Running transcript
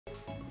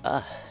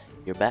Ah,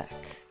 you're back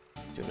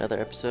to another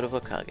episode of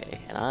Okage,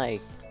 and I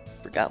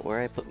forgot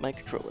where I put my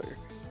controller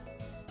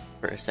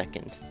for a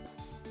second.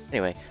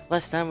 Anyway,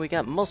 last time we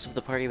got most of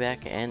the party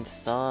back and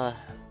saw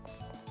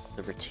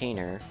the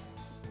retainer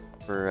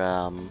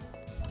for,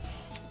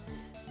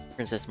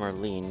 Princess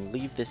Marlene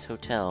leave this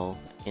hotel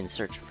in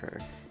search of her,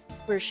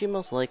 where she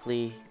most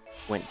likely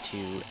went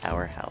to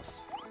our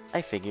house.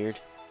 I figured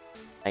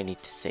I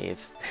need to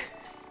save.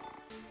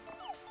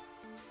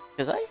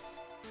 Because I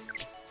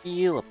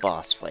feel a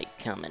boss fight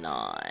coming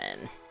on.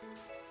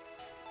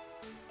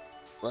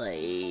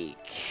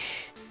 Like,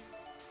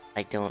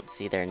 I don't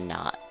see there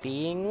not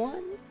being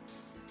one.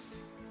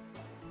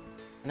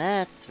 And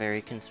that's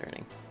very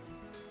concerning.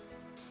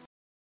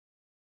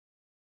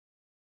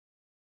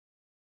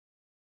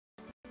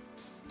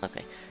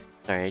 Okay,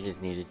 sorry, I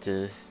just needed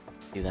to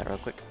do that real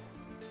quick.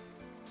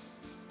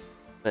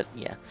 But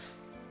yeah,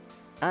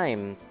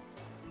 I'm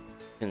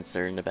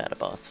concerned about a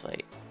boss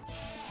fight.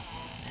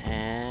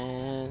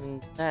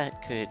 And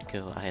that could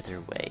go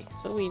either way,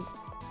 so we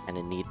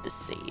kinda need the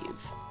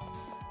save.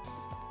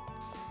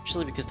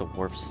 Especially because the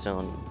warp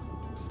stone...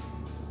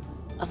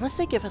 Unless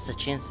they give us a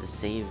chance to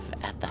save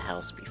at the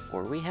house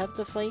before we have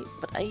the fight,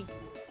 but I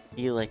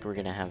feel like we're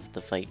gonna have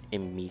the fight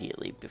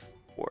immediately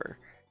before,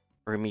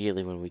 or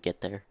immediately when we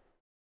get there.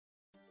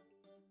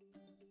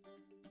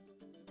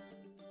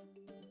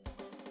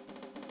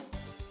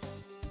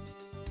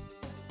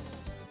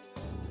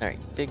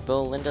 Alright, Big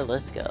Bull Linda,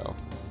 let's go.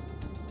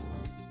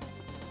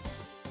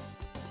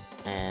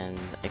 And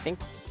I think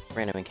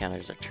random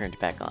encounters are turned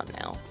back on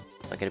now.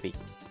 I gotta be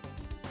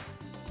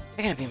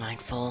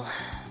mindful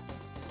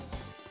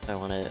if I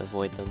want to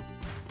avoid them.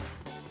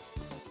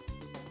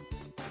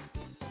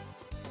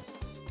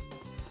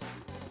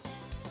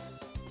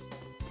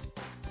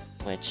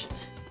 Which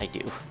I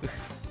do.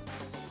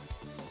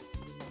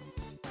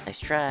 Nice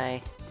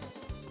try.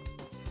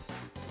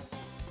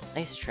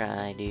 Nice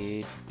try,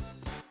 dude.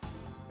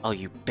 Oh,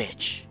 you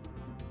bitch.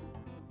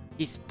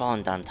 He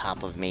spawned on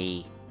top of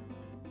me.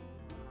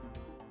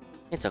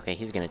 It's okay,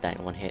 he's gonna die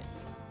in one hit.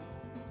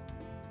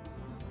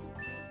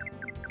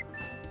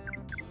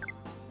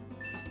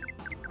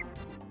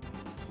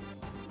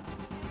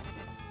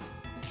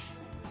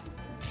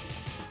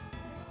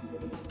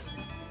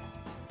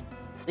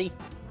 See?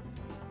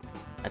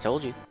 I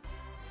told you.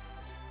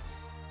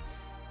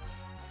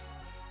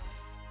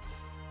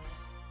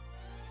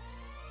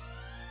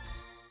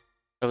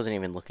 I wasn't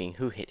even looking.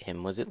 Who hit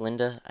him? Was it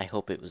Linda? I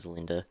hope it was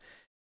Linda.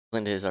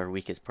 Linda is our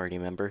weakest party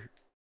member.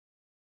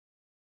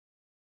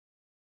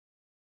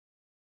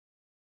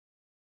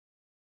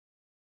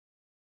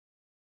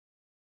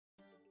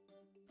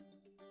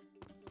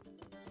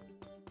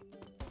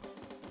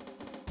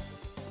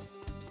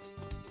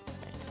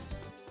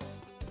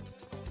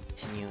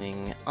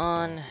 Continuing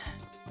on.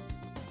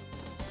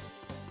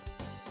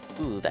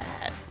 Ooh,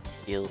 that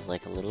feels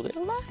like a little bit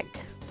of lag.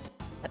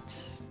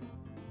 That's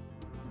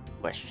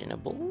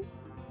questionable.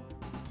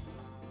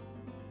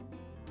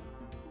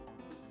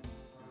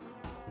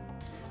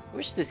 I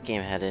wish this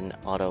game had an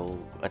auto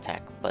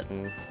attack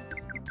button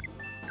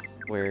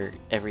where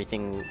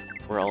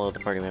all of the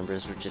party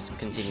members would just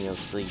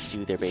continuously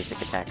do their basic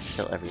attacks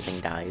until everything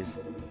dies.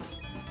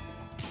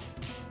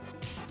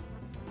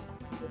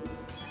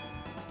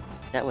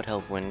 That would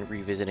help when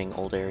revisiting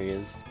old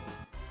areas.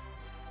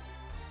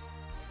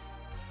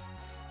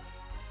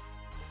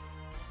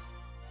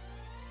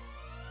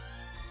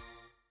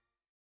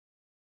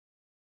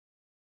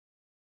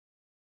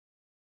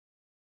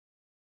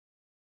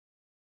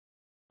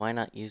 Why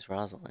not use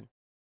Rosalind?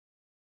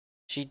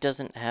 She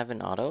doesn't have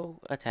an auto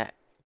attack.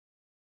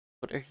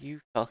 What are you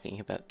talking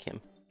about,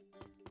 Kim?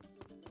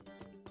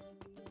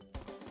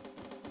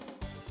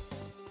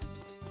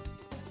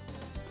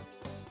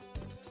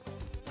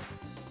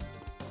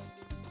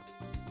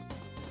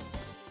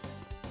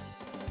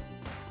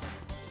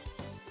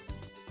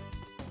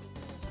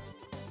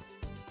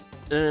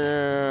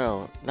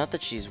 No, not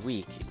that she's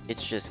weak,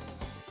 it's just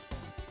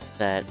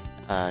that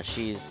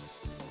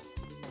she's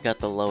got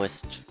the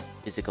lowest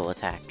physical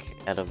attack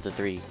out of the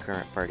 3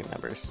 current party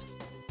members.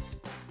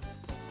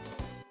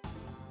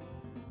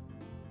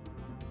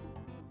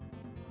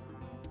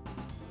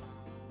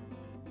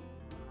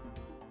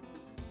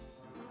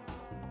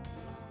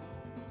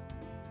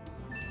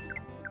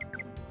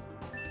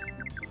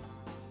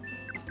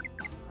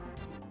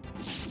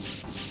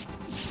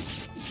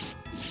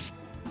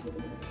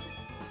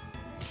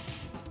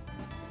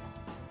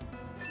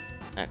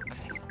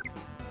 Okay.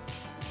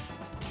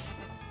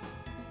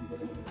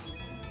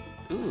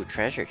 Ooh,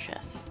 treasure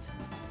chest.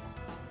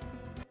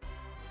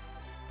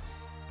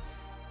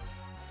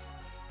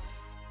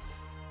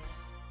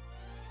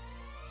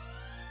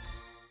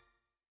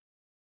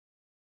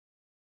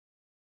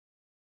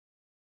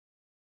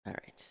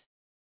 Alright.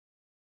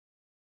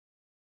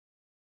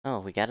 Oh,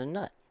 we got a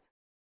nut.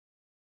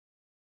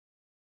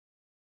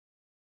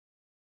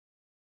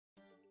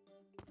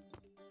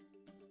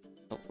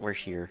 Oh, we're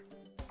here.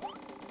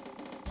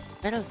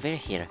 Well, we're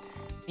here.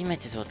 We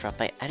might as well drop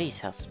by Ari's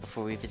house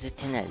before we visit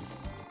Tinel.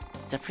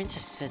 The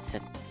princess said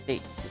that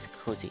face is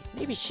cozy.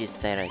 Maybe she's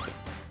sad again.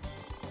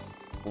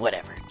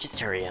 Whatever, just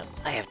hurry up.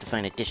 I have to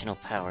find additional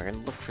power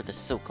and look for the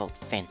so-called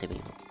Phantom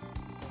Evil.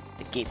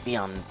 The gate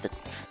beyond the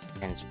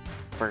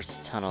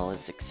transverse tunnel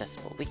is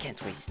accessible. We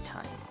can't waste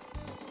time.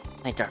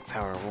 My dark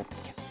power won't be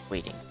kept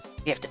waiting.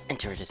 We have to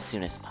enter it as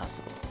soon as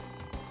possible.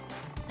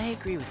 I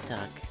agree with Doc.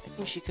 I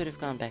think she could have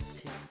gone back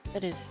too.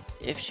 That is,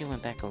 if she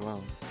went back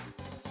alone.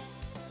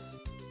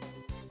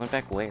 Went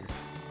back where?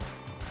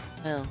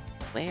 Well,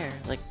 where?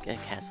 Like a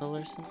castle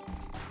or something?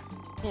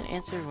 I can't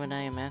answer when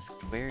I am asked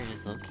where it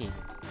is located.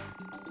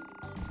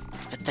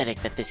 It's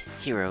pathetic that this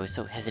hero is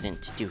so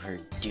hesitant to do her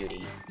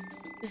duty.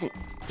 Isn't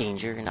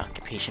danger an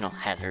occupational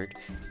hazard?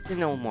 There's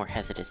no more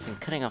hazardous than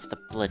cutting off the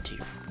blood to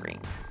your brain.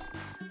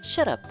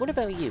 Shut up, what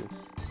about you?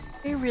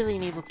 Are you really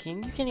an evil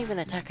king? You can't even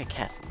attack a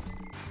castle.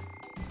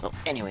 Well,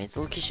 anyways,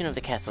 the location of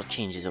the castle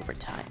changes over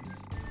time.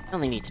 I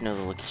only need to know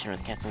the location of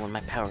the castle when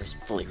my power is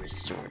fully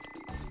restored.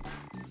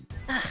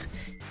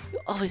 You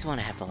always want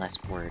to have the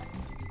last word.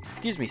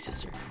 Excuse me,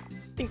 sister.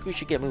 I think we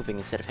should get moving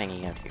instead of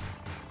hanging out here.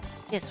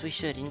 Yes, we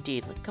should,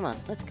 indeed. Come on,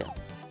 let's go.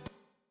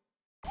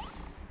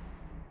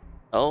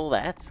 Oh,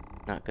 that's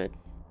not good.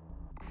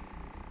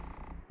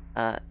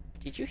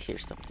 Did you hear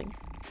something?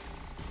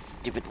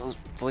 Stupid low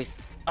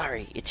voice.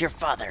 Ari, it's your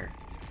father.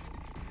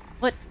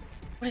 What?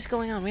 What is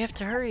going on? We have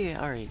to hurry,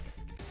 Ari.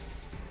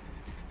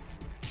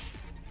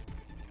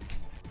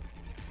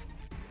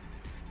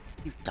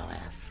 You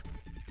dumbass.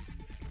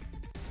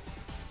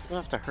 You don't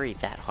have to hurry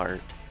that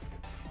hard.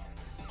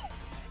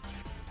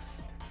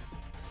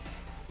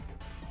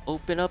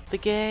 Open up the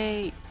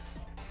gate!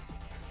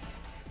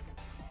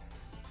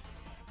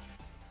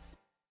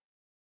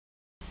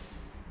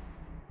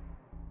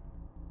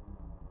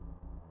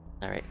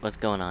 Alright, what's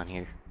going on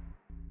here?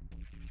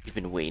 You've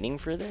been waiting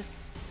for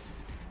this?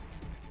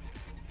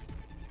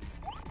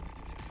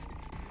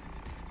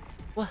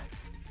 What?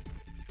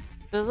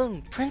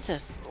 Balloon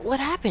Princess, what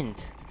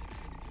happened?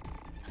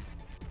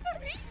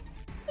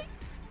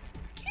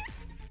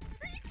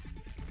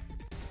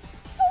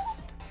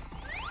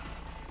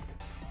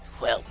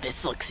 Well,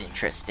 this looks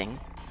interesting.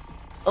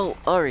 Oh,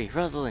 Ari,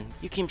 Rosalind,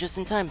 you came just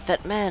in time.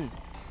 That man!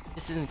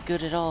 This isn't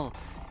good at all,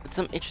 but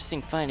some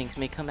interesting findings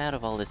may come out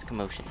of all this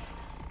commotion.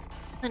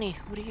 Honey,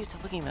 what are you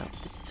talking about?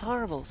 This is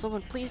horrible.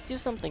 Someone please do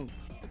something.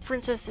 The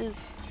princess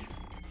is...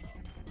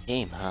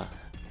 Game, huh?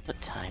 What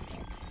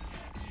timing?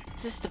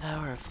 Is this the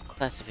power of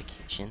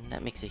classification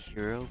that makes a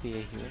hero be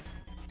a hero?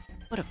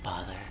 What a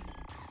bother.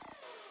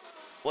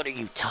 What are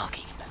you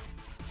talking about?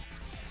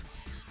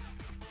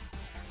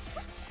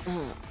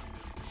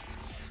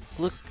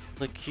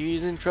 Look,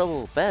 he's in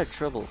trouble. Bad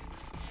trouble.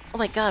 Oh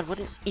my god, what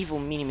an evil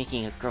meaning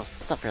making a girl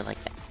suffer like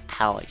that.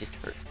 Ow, I just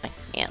hurt my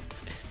hand.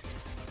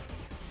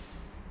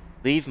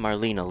 Leave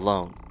Marlene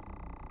alone.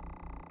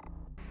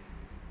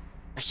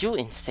 Are you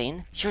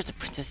insane? You're the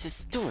princess's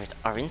steward,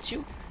 aren't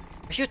you?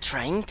 Are you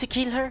trying to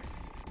kill her?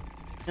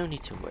 No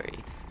need to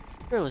worry.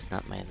 The girl is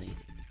not my lady.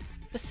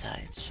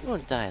 Besides, she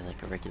won't die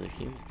like a regular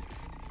human.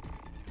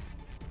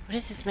 What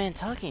is this man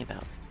talking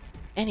about?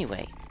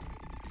 Anyway,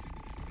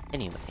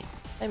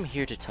 I'm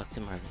here to talk to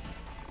Marlene.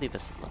 Leave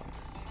us alone.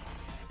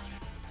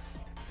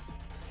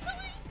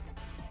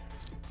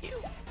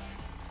 You.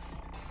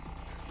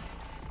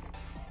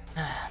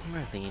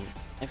 Marlene,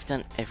 I've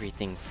done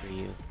everything for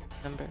you,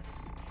 remember?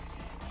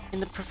 In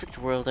the perfect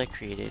world I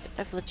created,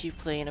 I've let you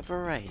play in a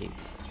variety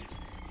of roles.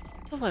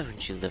 So why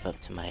wouldn't you live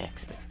up to my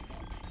expectations?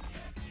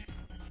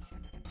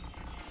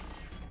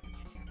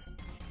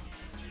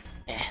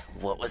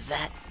 What was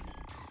that?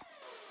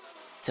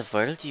 It's a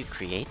world you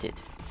created.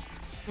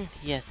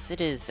 Yes, it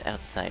is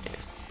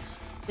outsiders.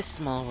 This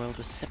small world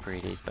was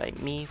separated by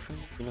me from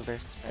the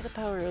universe by the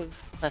power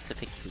of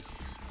classification.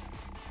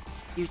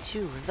 You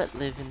too were let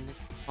live in the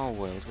small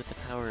world with the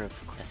power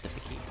of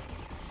classification.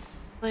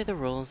 Play the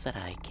roles that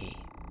I gave.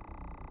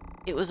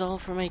 It was all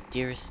for my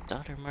dearest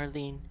daughter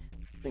Marlene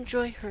to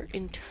enjoy her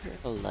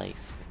internal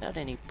life without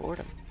any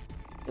boredom.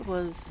 It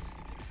was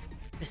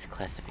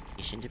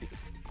misclassification to begin.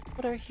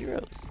 What are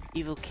heroes,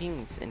 evil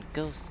kings, and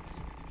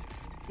ghosts?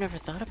 You never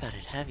thought about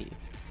it, have you?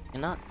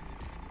 Cannot.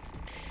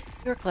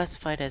 You are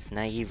classified as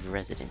naive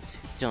residents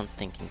who don't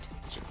think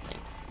intelligently.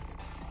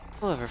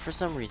 However, for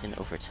some reason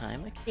over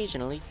time,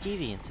 occasionally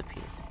deviants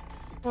appear.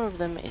 One of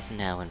them is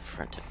now in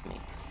front of me.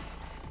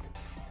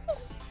 Oh,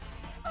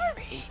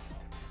 Ari!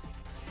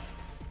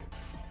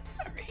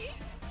 Ari!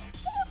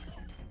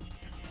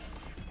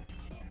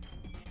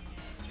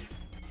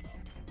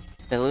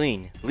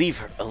 Marlene, leave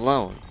her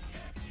alone!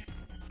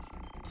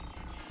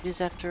 It is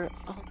after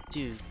all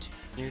due to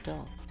mere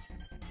doll.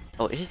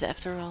 Oh, it is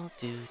after all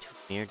due to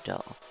mere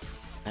doll.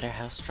 No matter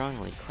how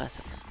strongly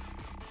classified.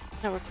 I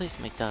cannot replace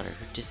my daughter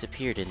who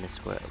disappeared in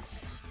this world.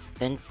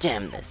 Then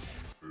damn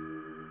this!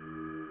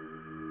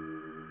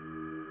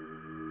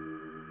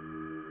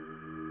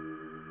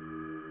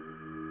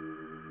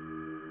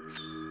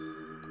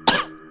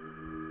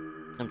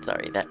 I'm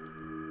sorry, that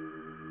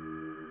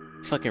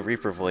fucking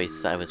Reaper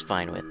voice I was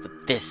fine with,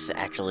 but this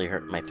actually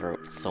hurt my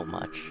throat so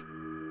much.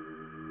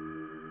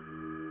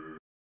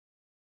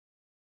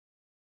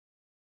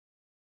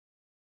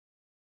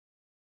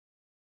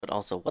 But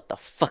also, what the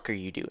fuck are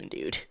you doing,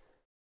 dude?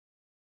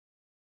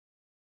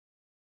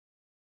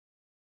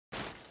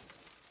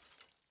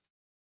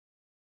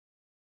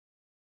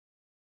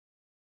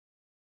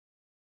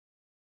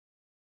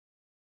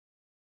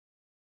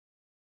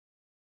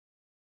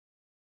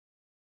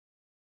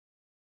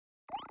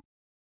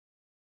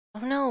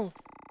 Oh no!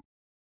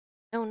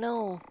 No,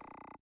 no!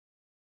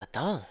 A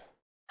doll?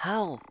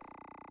 How?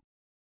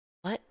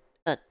 What?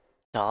 A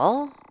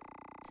doll?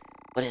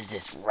 What is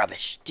this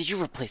rubbish? Did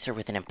you replace her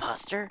with an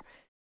imposter?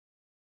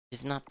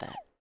 She's not that.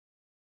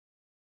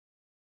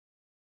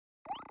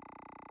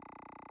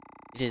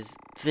 It is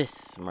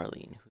this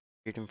Marlene who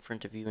appeared in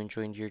front of you and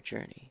joined your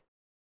journey.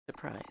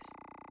 Surprise.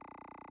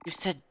 You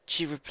said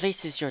she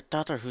replaces your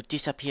daughter who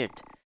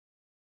disappeared.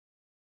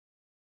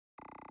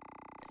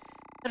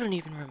 I don't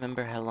even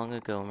remember how long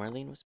ago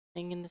Marlene was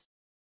playing in this.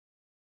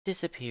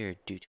 Disappeared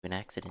due to an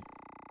accident.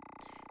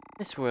 In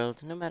this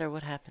world, no matter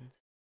what happens,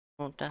 she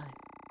won't die.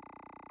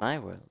 My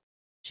world,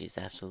 she's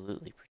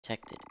absolutely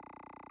protected.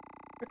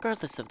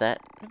 Regardless of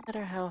that, no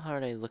matter how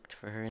hard I looked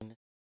for her in this,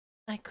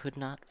 I could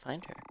not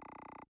find her.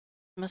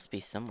 She must be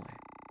somewhere.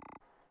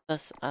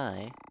 Thus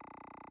Ari,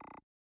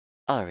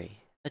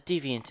 a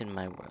deviant in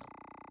my world.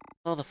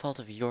 All the fault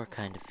of your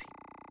kind of people.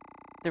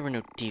 If there were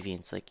no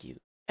deviants like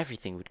you,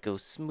 everything would go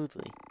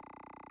smoothly.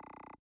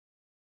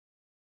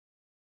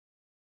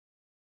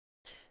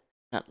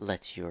 Not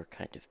let your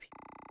kind of people.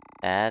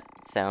 That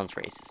sounds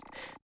racist.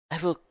 I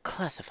will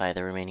classify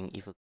the remaining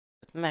evil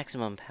with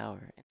maximum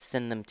power and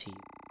send them to you.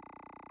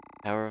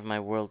 Power of my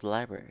world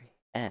library,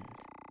 and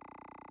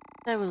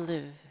I will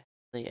live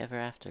happily ever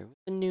after with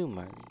the new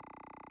Marlene.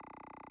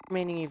 The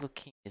remaining evil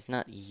king is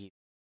not you,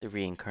 the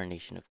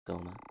reincarnation of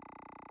Goma.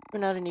 You're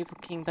not an evil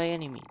king by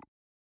any means.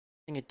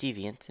 Being a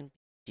deviant and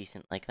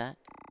decent like that.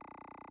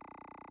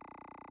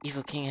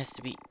 Evil king has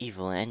to be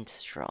evil and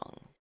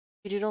strong.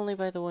 Treated only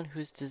by the one who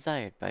is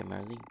desired by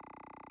Marlene.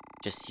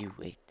 Just you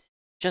wait.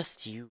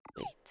 Just you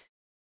wait.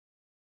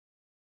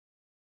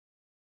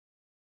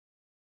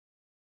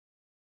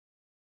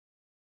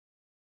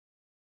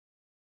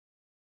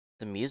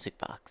 The music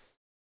box.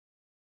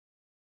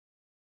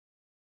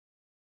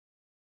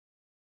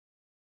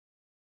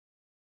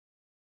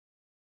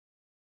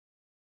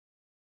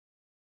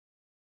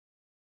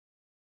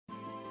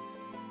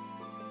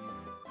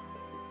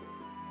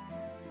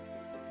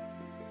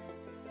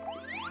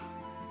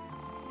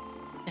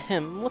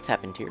 Ahem, what's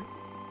happened here?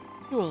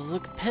 You all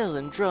look pale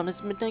and drawn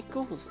as midnight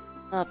ghouls.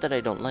 Not that I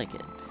don't like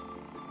it.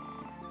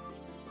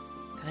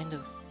 What kind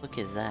of look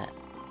is that?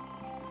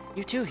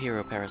 You too,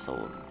 Hero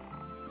Parasol.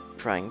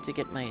 Trying to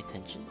get my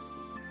attention?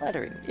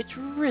 Flattering, it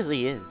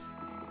really is.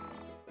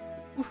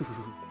 Ooh,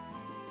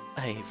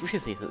 I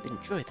really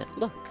enjoy that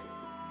look.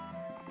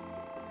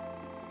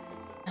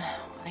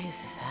 Why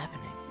is this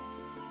happening?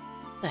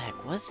 What the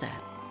heck was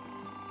that?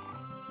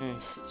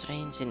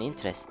 Strange and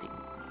interesting.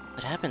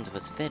 What happened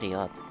was very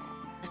odd.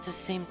 At the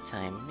same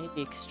time,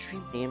 maybe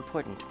extremely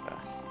important for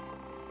us.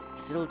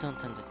 Still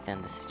don't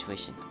understand the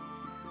situation.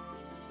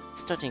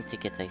 Starting to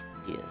get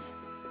ideas.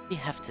 We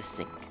have to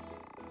think.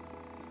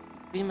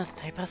 We must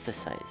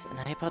hypothesize and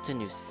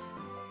hypotenuse,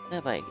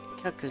 thereby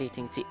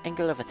calculating the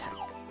angle of attack.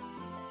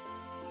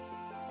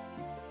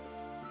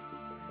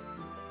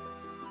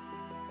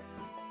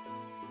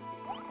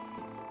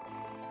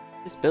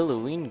 This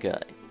Belloween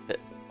guy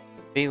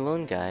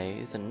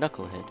is a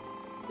knucklehead.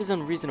 His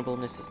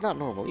unreasonableness is not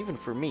normal, even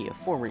for me, a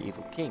former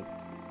evil king.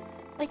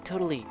 I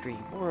totally agree.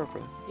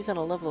 Moreover, he's on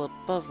a level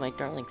above my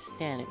darling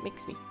Stan. It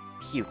makes me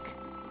puke.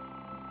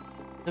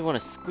 I want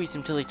to squeeze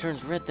him till he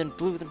turns red, then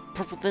blue, then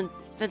purple, then...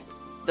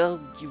 Oh,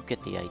 you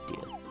get the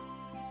idea.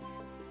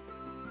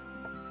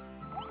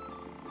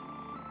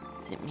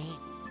 Does it mean?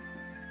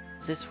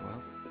 Is this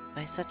world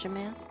by such a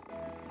man?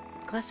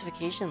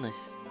 Classification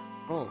list.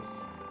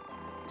 Roles.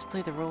 Just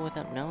play the role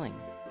without knowing.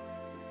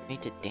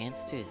 Made to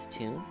dance to his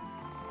tune?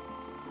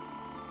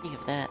 Speaking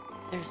of that,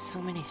 there's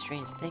so many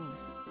strange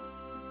things.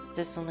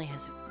 This only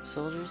has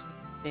soldiers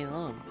and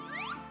alone.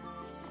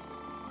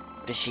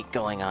 What is she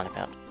going on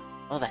about?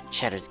 All that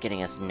chatter's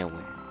getting us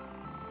nowhere.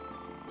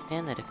 I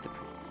understand that if the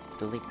is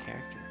the lead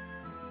character,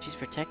 she's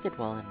protected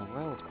while in the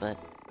world, but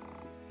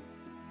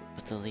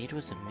the lead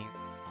was a mere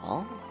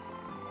doll?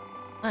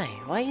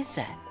 Why is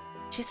that?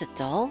 She's a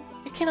doll?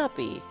 It cannot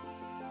be.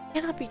 It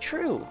cannot be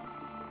true.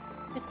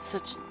 It's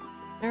such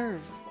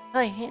nerve,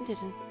 high-handed,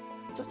 and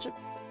such a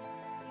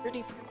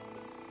pretty.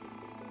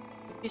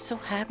 You're so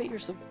happy, you're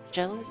so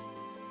jealous.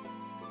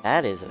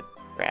 That is a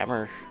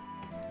grammar.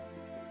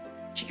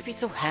 She could be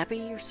so happy,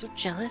 you're so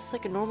jealous,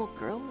 like a normal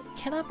girl? It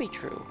cannot be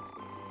true.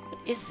 What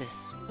is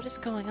this? What is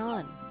going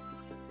on?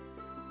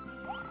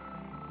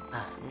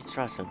 Miss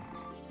Rosson,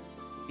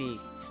 be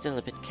still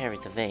a bit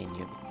carried away in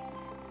your...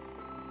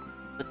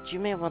 But you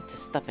may want to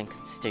stop and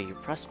consider your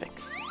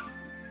prospects.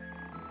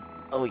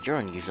 Oh, you're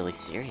unusually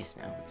serious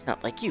now. It's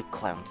not like you,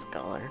 clown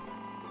scholar.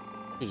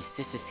 Please,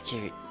 this is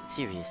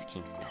serious,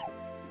 Kingston.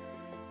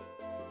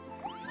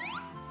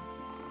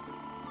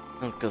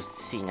 Don't go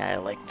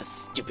senile like the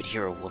stupid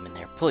hero woman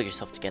there. Pull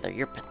yourself together,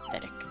 you're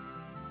pathetic.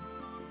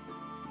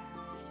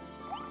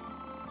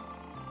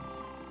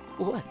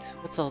 What?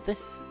 What's all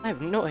this? I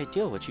have no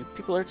idea what you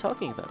people are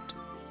talking about.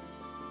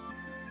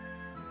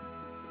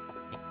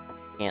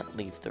 I can't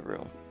leave the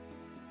room.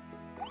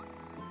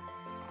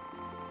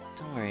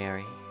 Don't worry,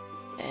 Ari.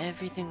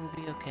 Everything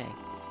will be okay.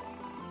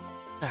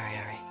 Sorry,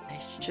 Ari. I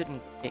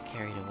shouldn't get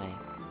carried away.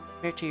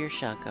 Prepare to your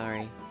shock,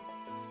 Ari.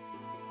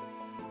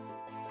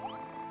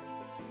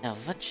 Now,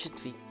 what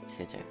should we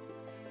consider?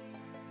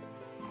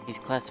 These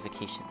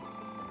classifications.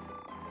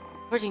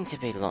 According to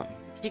Beilon,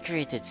 he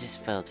created this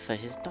world for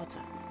his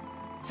daughter.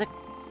 The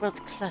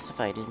world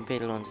classified in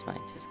Beilon's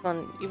mind has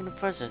gone even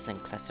further than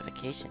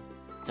classification.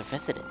 It's a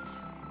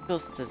residence,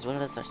 ghosts as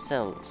well as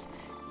ourselves.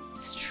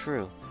 It's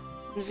true.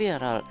 And we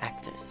are all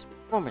actors,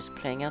 performers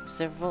playing out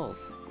their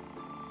roles.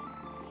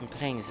 And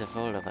playing the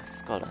role of a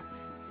scholar,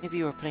 maybe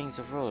you are playing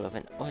the role of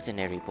an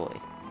ordinary boy.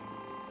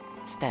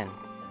 Stan,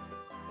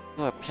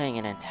 you are playing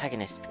an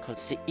antagonist called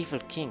the Evil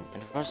King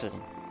and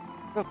Rosalind.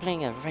 You are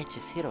playing a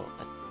righteous hero,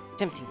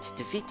 attempting to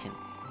defeat him.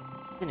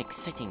 It's an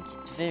exciting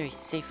yet very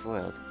safe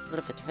world, full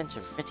of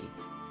adventure ready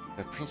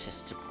for a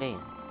princess to play in.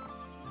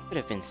 It would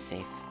have been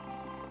safe.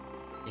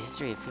 The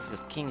history of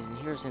evil kings and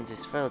heroes in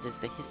this world is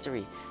the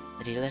history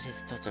that he let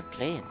his daughter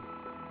play in.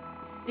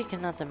 We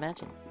cannot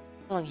imagine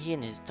how long he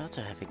and his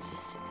daughter have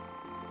existed.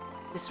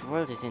 This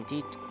world is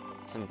indeed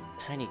some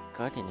tiny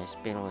garden, as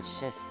Baylord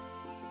says,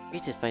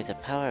 created by the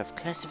power of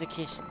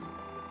classification.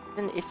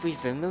 Then if we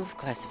remove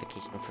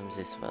classification from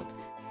this world,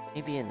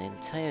 maybe an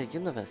entire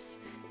universe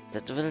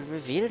that will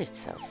reveal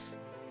itself.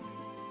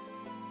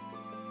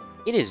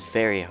 It is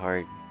very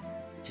hard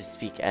to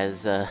speak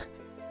as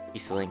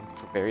Eastling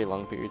for very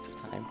long periods of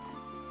time.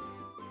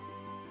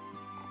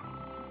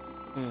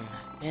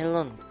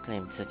 Baylon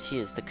claims that he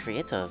is the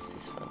creator of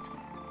this world.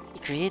 He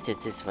created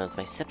this world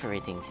by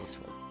separating this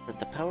world with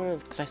the power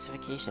of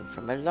classification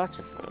from a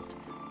larger world.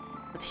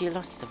 But he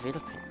lost the real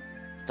prince,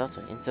 his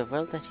daughter, in the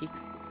world that he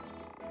created.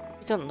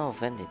 We don't know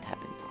when it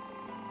happened.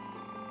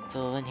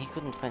 So when he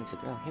couldn't find the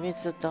girl, he made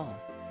the doll,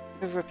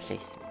 a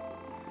replacement,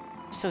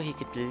 so he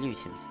could delude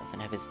himself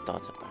and have his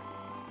daughter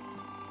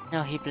back.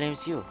 Now he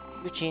blames you.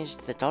 You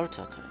changed the doll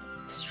daughter,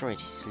 destroyed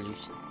his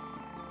illusion.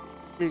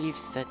 He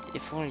believes that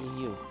if only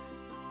you,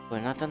 who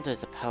are not under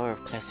the power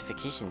of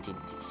classification,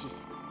 didn't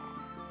exist,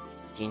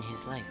 gain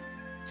his life,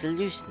 his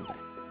illusion back.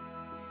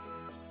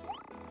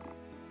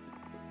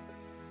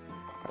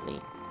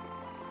 Marlene.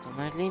 So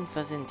Marlene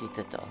was indeed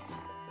a doll.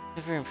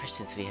 Whatever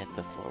impressions we had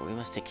before, we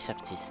must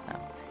accept this now.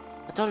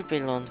 A doll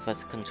Baylon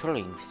was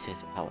controlling with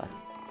his power.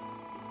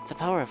 The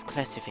power of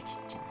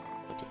classification,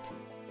 put it.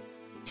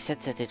 He said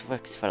that it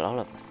works for all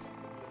of us.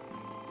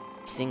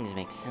 These things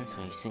make sense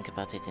when you think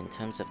about it in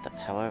terms of the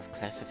power of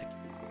classification.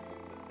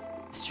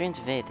 The strange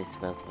way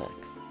this world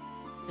works.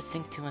 I just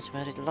think too much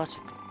about it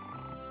logically.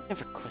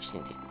 Never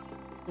questioned it.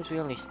 Since we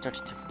only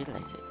started to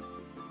realize it.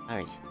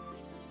 Ari,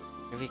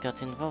 where we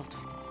got involved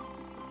with it.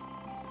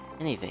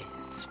 Anyway,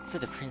 as for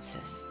the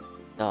princess,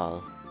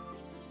 doll,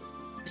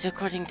 which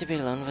according to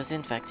Baylon was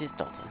in fact his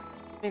daughter.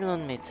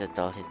 Baylon made the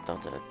doll his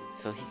daughter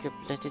so he could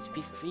let it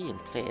be free and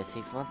play as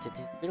he wanted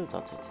his real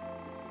daughter to.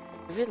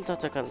 The real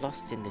daughter got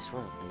lost in this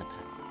world in the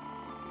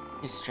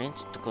past. It's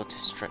strange to go to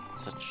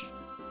such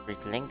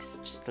great lengths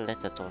just to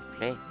let the doll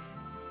play,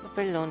 but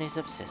Baylon is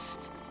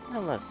obsessed.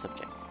 On that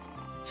subject,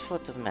 its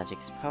foot of magic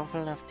is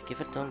powerful enough to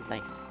give a doll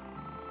life.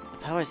 The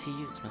powers he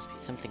used must be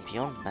something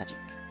beyond magic.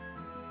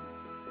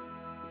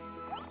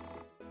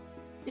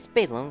 This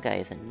Baylon guy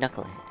is a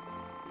knucklehead.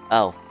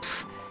 Oh,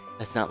 pfft,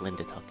 that's not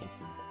Linda talking.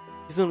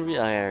 He's I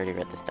already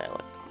read this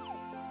dialogue.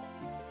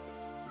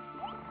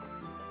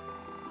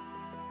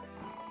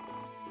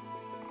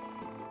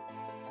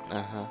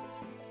 Uh-huh.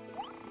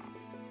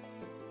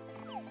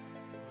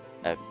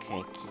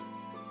 Okay.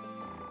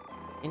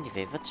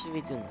 Anyway, what should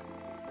we do now?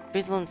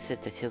 Baylon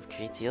said that he'll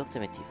create the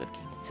ultimate evil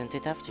king and send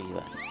it after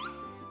you,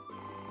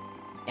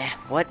 Ari.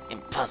 What?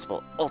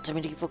 Impossible.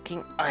 Ultimate evil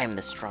king? I'm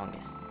the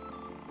strongest.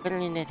 But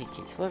in any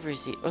case, whoever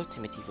is the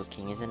ultimate evil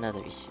king is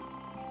another issue.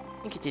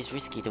 I think it is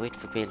risky to wait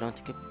for Baylon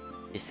to get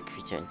this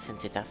creature and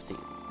send it after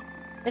you.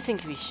 I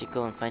think we should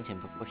go and find him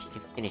before he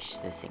can finish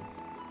this thing.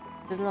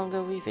 The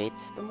longer we wait,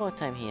 the more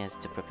time he has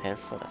to prepare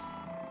for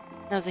us.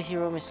 Now the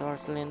hero, Miss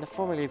Rosalind, the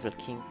former evil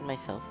king, and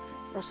myself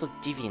are also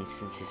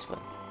deviants in this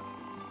world.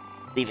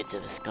 Leave it to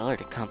the scholar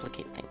to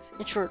complicate things.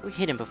 In short, we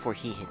hit him before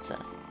he hits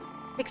us.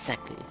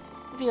 Exactly.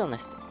 To be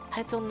honest,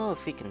 I don't know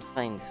if we can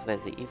find where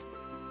the evil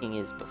king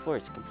is before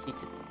it's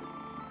completed.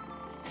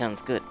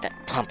 Sounds good. That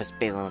pompous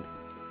Baylon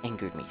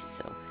angered me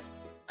so.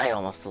 I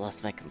almost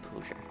lost my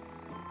composure.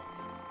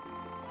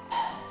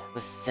 We'll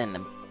send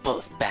them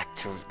both back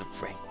to the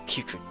rank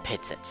putrid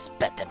pits that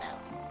spat them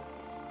out.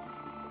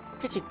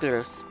 Pretty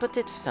gross, but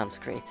it sounds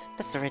great.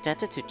 That's the right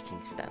attitude,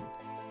 King Stan.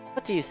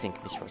 What do you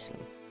think, Miss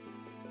Rosalind?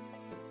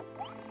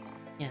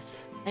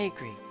 Yes, I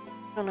agree.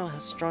 I don't know how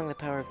strong the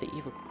power of the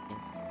evil king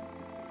is.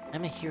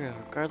 I'm a hero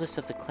regardless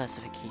of the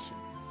classification.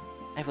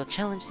 I will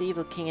challenge the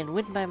evil king and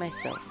win by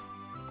myself.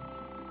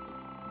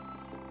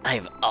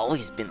 I've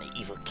always been the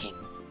evil king.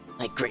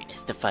 My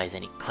greatness defies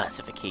any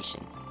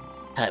classification.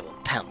 I will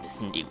pound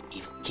this new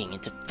evil king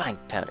into fine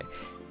powder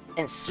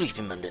and sweep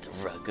him under the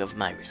rug of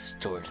my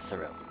restored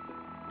throne.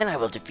 Then I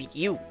will defeat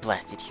you,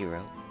 blasted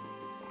hero.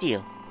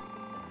 Deal.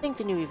 I think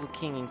the new evil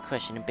king in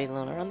question and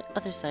Balon are on the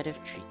other side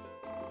of trees.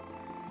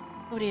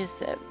 Nobody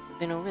has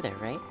been over there,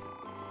 right?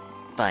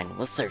 Fine,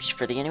 we'll search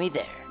for the enemy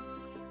there.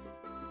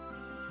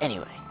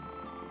 Anyway,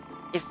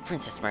 if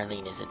Princess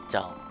Marlene is a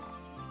doll...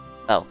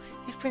 Oh,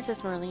 if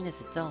Princess Marlene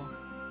is a doll,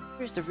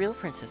 where's the real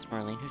Princess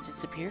Marlene who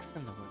disappeared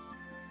from the world?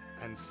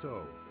 And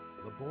so,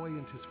 the boy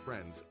and his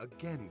friends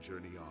again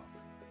journey off,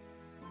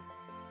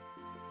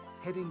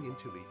 heading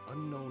into the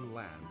unknown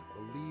land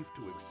believed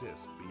to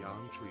exist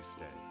beyond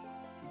Triste.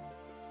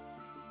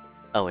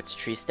 Oh, it's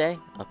Triste?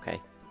 Okay.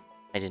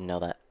 I didn't know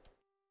that.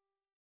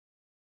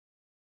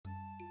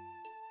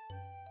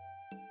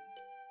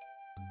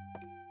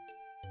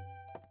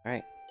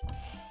 Alright.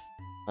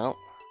 Well,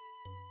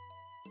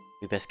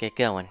 we best get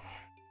going.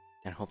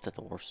 And hope that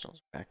the Warp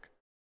Stone's back.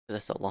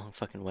 Because that's a long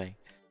fucking way.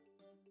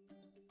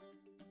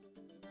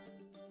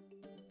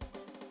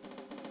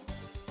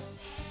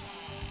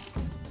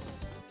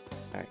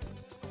 Alright.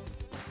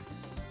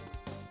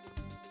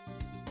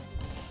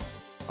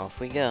 Off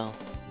we go.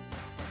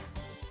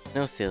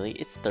 No, silly,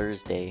 it's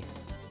Thursday.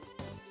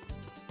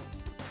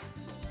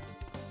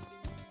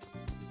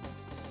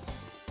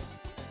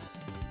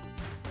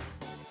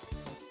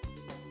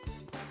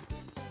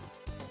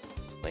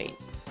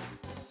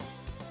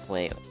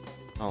 Wait,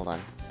 hold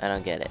on. I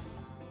don't get it.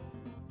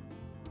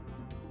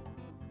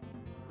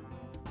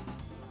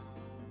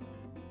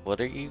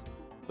 What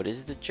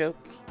is the joke,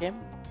 Kim?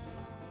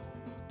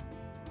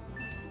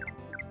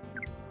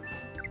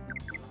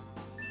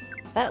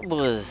 That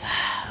was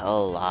a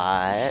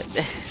lot.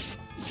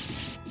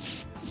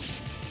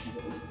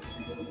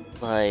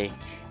 Like,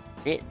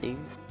 it, dude.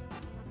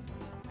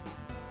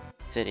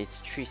 Said it's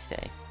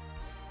Triste.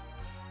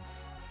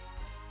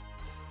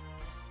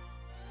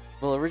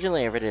 Well,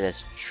 originally I read it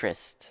as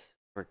Trist,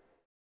 or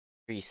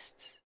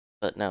Triste,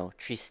 but no,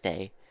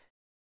 Triste,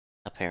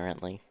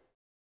 apparently.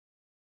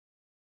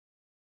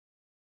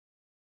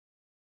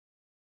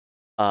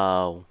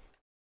 Oh.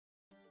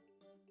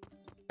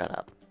 Shut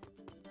up.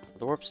 Are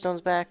the Warp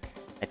Stones back?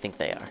 I think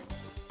they are.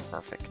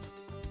 Perfect.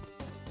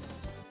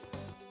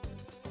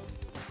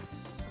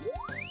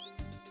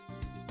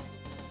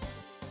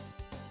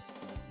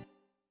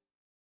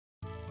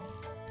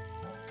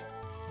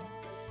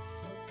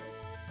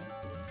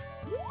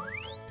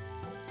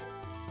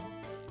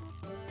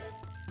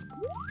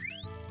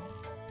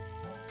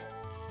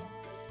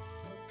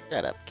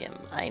 Shut up, Kim.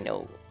 I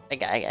know.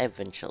 I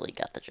eventually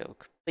got the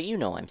joke. But you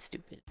know I'm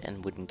stupid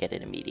and wouldn't get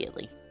it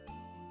immediately.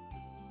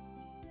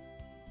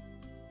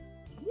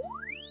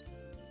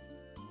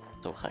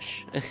 So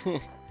hush.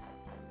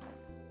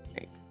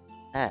 Right.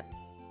 That.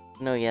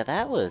 No, yeah,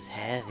 that was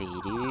heavy,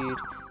 dude.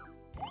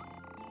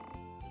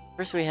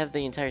 First we have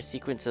the entire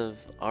sequence of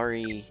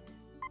Ari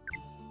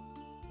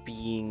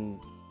being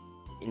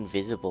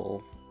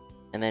invisible.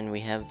 And then we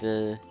have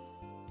this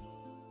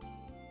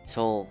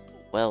whole,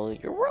 well,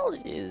 your world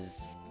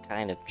is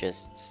kind of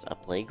just a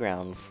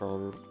playground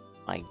for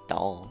my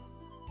doll.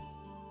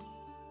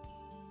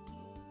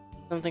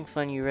 Something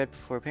fun you read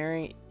before.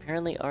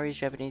 Apparently Ari's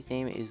Japanese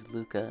name is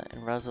Luca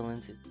and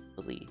Rosalind's is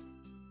Lee.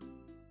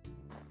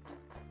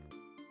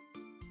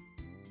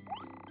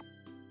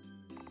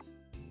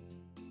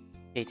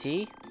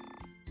 KT?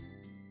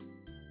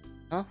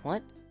 Huh?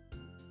 What?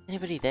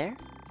 Anybody there?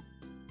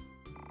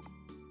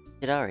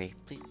 Hidari,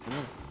 please come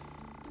in.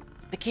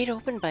 The gate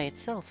opened by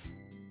itself.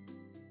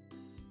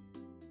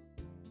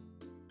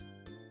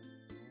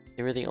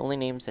 They were the only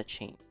names that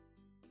changed.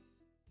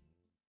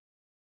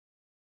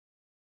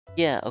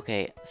 Yeah,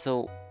 okay,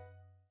 so...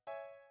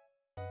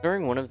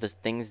 during one of the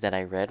things that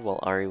I read while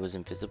Ari was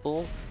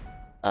invisible,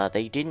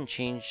 they didn't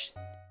change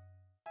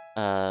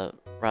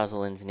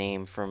Rosalind's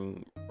name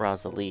from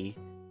Rosalie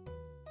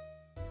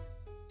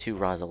to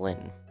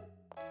Rosalind.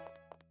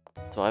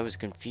 So I was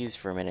confused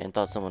for a minute and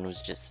thought someone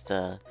was just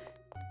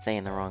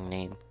saying the wrong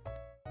name.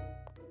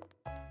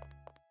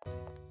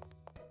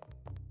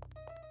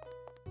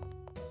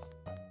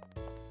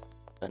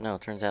 But no,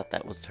 it turns out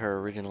that was her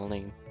original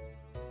name.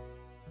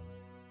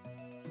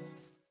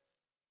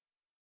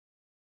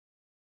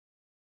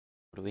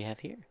 What do we have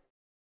here?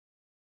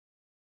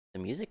 The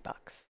music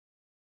box.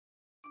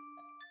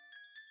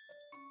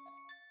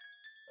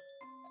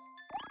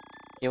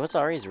 Yeah, what's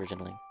Ari's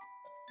original name?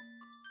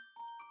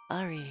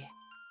 Ari.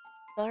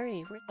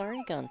 Sorry, where's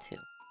Ari gone to?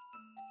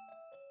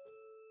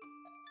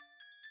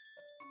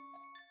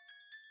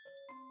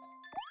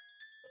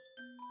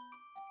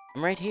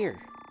 I'm right here.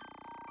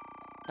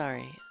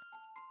 Sorry.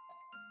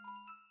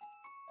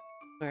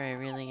 Where I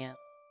really am.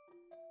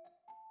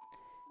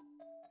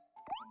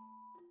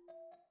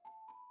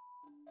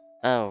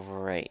 Oh,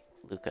 right,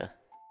 Luca.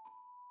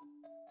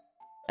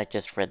 I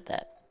just read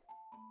that.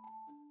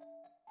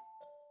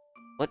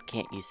 What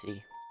can't you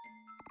see?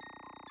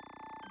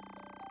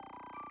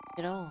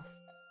 Get off.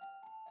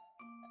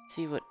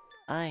 See what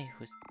I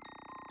was...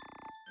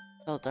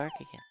 so dark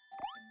again.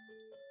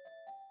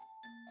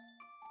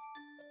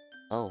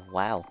 Oh,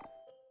 wow.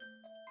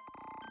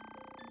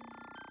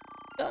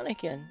 gone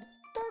again.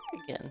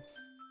 Dark again.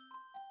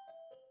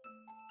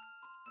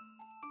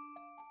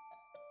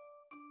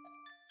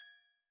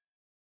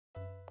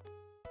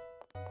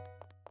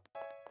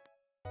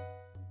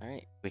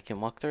 Alright, we can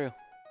walk through.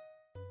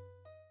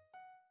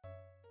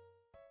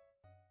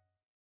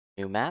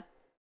 New map,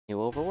 new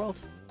overworld.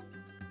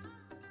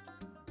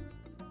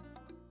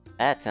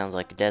 That sounds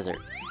like a desert.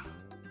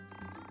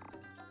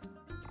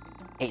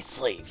 Hey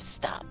slave,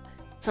 stop.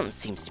 Something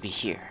seems to be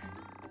here.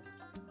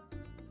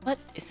 What?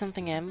 Is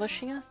something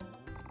ambushing us?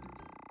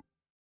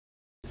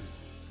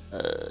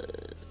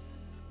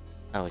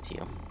 Oh, it's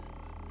you.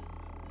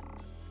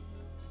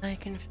 I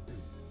confess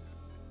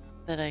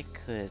that I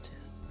could.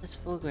 This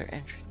vulgar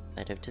entrance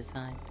I'd have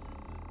designed.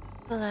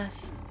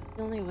 Alas,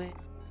 the only way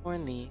to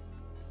warn the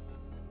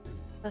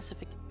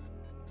classification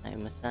I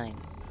am assigned.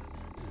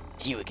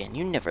 It's you again,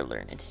 you never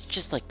learn. It's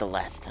just like the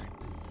last time.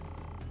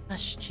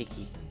 Hush,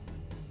 cheeky.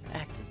 Your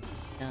act is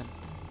done.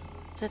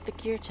 So at the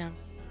Gear Town,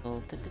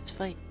 told that this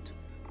fight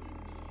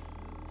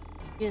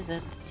is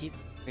at the deep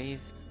grave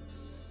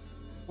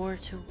war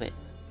to wit.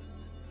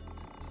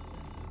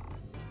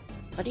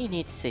 Why do you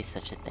need to say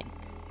such a thing?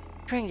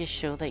 Trying to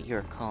show that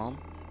you're calm?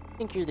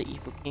 Think you're the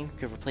evil king who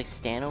could replace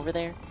Stan over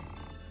there?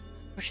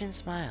 Fortune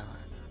smile.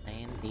 I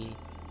am the...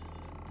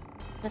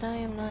 That I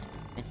am not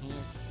and he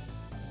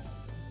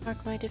is.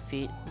 Mark my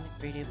defeat in the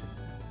great able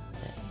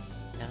that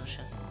thou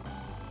shalt.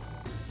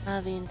 Ah,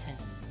 the intent.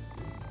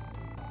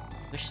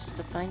 Wishes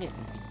to find it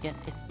and yet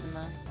it's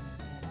denied.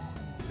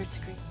 For its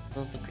great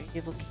will the great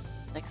evil king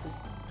Nexus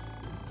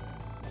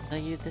tell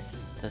you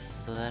this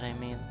so that I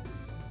may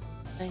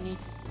I need.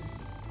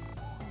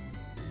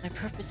 My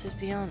purpose is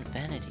beyond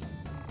vanity.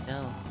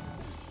 No.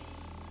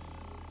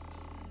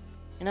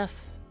 Enough.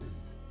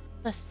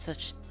 Lest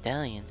such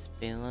dalliance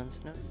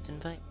Balon's notes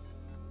invite.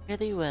 Fare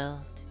thee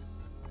well.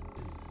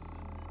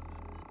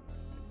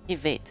 Hey,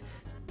 wait.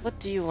 What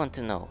do you want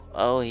to know?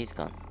 Oh, he's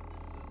gone.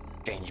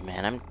 Strange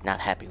man, I'm not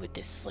happy with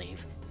this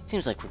slave.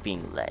 Seems like we're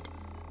being led.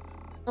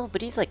 Oh,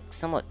 but he's like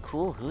somewhat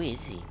cool. Who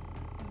is he?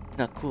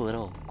 Not cool at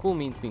all. Cool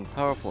means being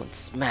powerful and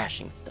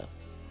smashing stuff.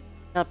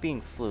 Not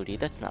being floaty,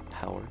 that's not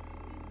power.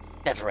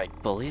 That's right,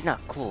 Bull, he's not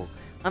cool.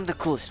 I'm the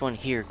coolest one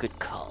here, good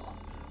call.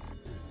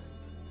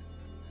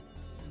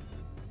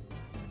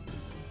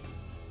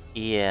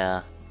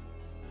 Yeah.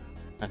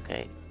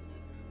 Okay.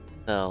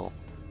 So...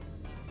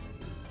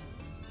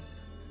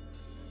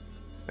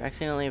 we're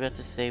accidentally about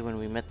to say when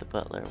we met the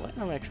butler, why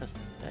don't I trust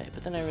this guy?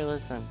 But then I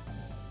realized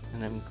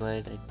I'm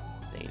glad I didn't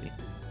say anything.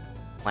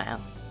 Wow.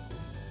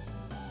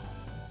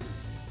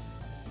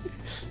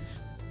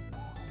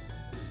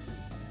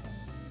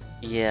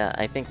 Yeah,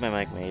 I think my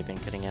mic may have been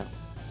cutting out.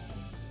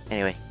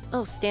 Anyway.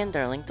 Oh, Stan,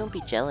 darling, don't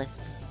be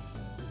jealous.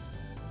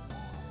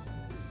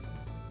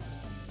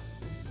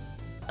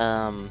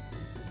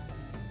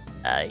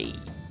 I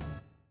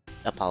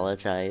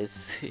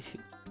apologize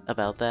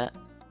about that.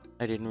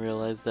 I didn't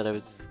realize that I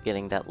was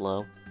getting that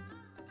low.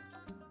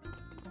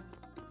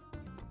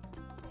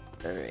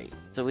 Alright,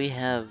 so we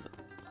have...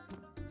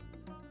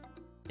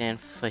 Stan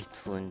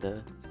fights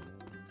Linda.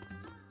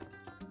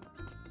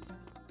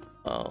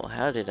 Oh,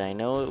 how did I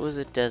know it was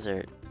a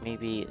desert?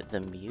 Maybe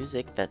the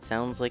music? That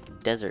sounds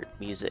like desert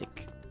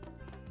music.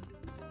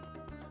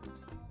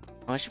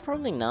 Oh, I should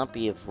probably not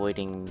be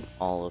avoiding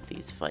all of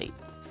these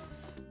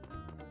fights.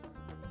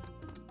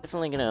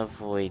 Definitely gonna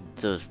avoid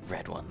the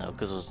red one though,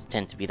 because those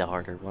tend to be the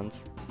harder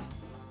ones.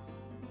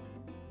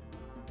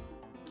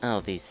 Oh,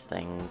 these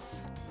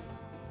things.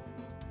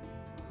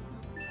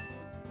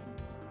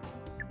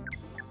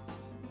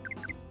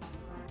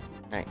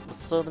 Alright,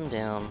 let's slow them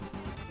down.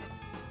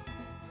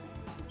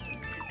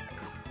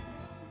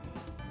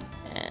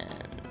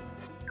 And...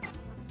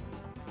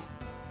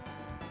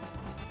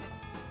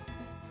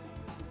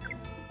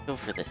 go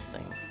for this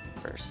thing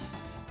first.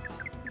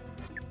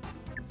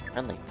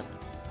 Friendly thunder.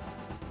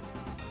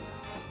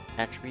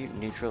 Attribute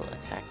neutral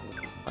attack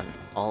on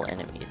all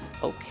enemies.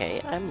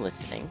 Okay, I'm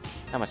listening.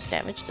 How much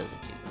damage does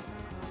it do?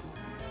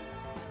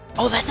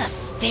 Oh, that's a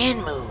Stan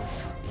move!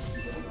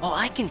 Oh,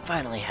 I can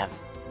finally have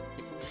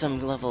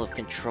some level of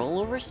control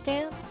over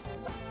Stan?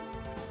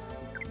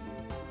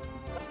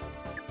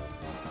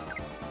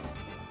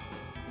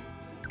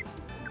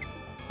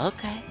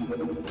 Okay.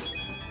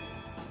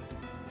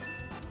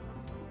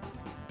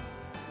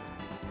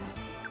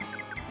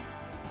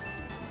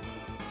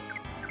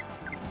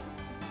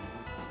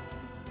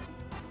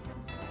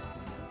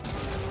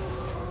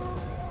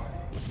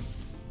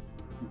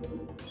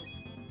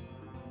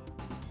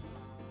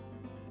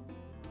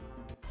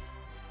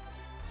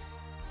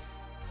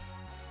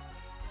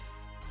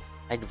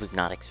 I was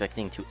not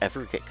expecting to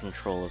ever get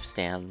control of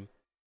Stan.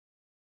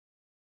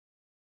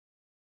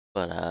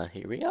 But,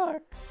 here we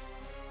are.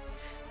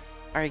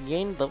 Alright,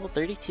 gained level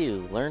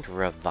 32. Learned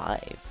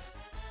Revive.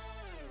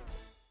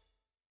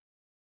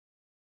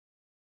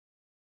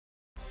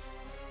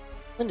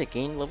 Linda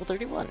gained level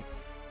 31.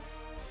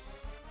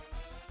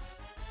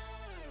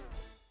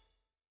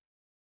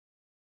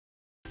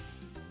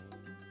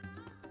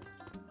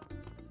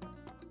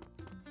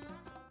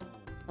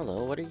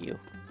 Hello, what are you?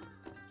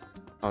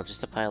 Oh,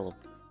 just a pile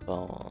of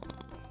bone.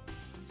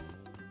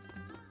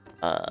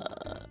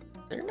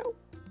 There no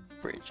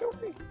bridge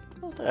over here?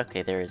 Oh,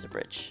 okay, there is a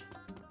bridge.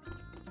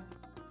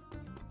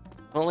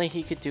 If only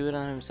he could do it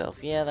on himself.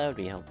 Yeah, that would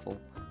be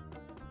helpful.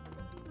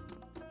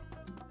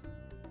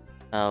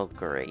 Oh,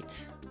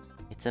 great.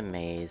 It's a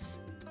maze.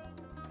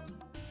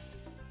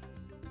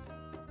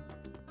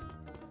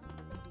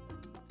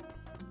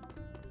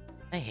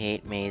 I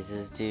hate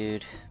mazes,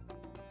 dude.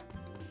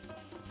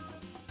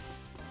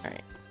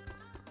 Alright.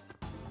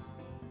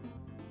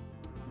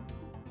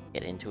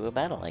 Get into a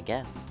battle, I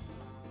guess.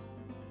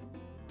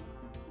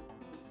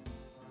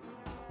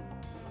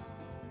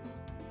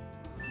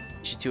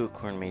 We should do a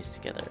corn maze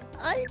together.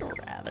 I'd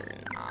rather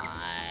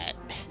not.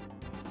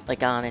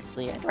 Like,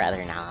 honestly, I'd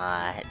rather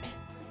not.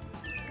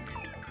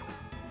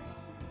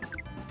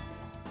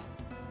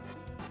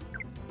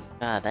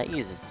 God, that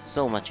uses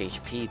so much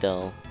HP,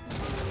 though.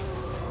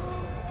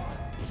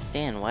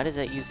 Stan, why does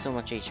that use so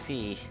much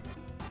HP?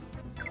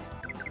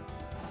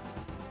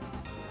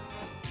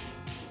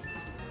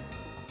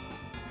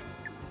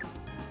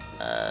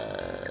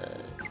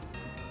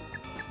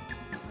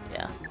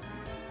 Yeah.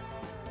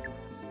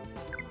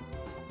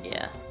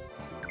 Yeah.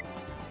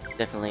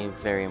 Definitely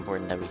very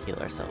important that we heal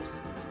ourselves.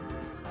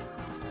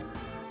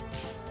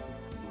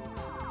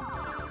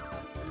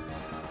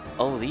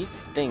 Oh,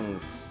 these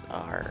things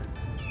are...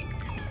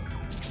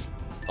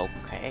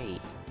 okay.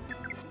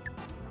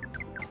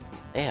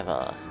 They have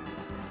a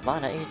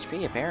lot of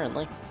HP,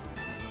 apparently.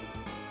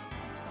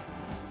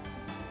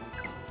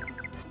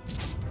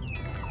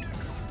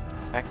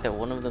 The fact that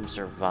one of them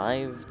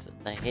survived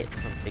a hit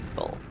from Big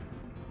Bull.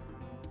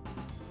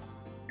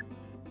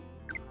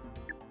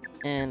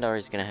 And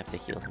Ari's gonna have to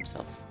heal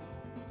himself.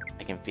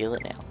 I can feel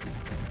it now.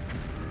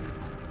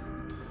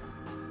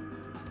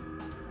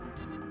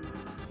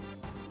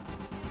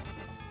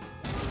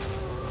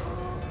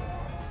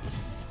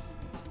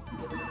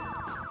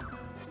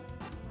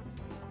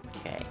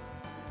 Okay.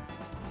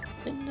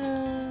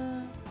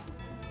 And,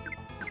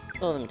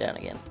 slow them down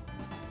again.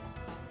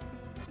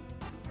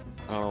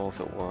 I don't know if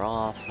it wore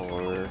off,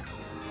 or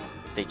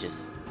if they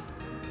just...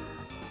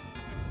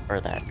 or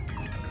that...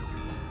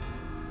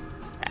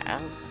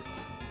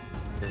 fast?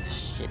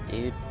 This shit,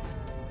 dude.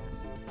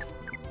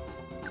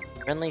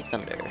 Friendly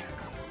Thunder.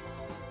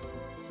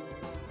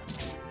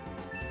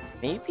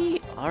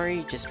 Maybe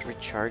Ari just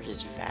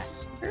recharges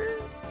faster?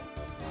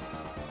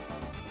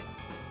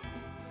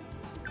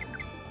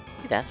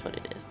 Maybe that's what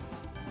it is.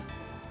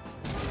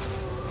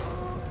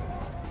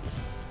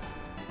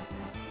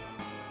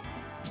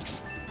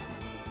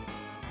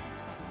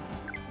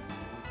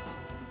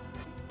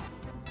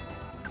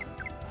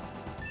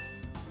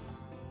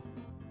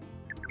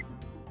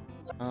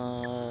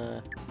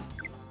 Uh...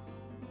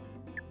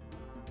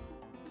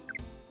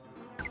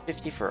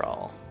 50 for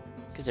all.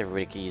 Because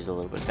everybody could use a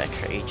little bit of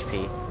extra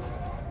HP.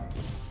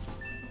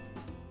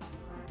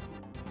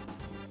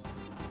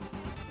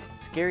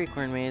 Scary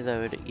corn maze, I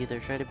would either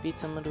try to beat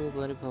someone to a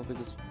bloody pulp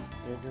because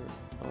they're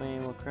away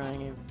while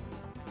crying,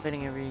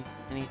 fighting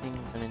anything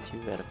you run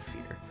into out of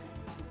fear.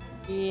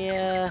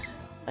 Yeah,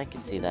 I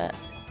can see that.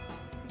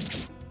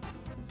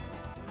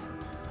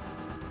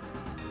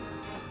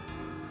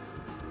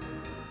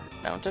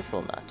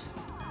 Bountiful nut.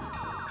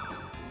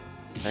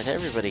 Let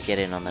everybody get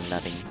in on the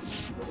nutting.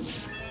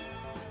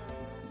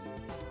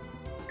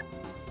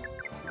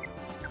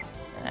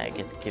 I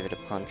guess give it a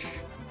punch.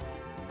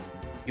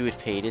 You would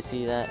pay to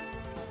see that?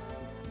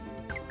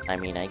 I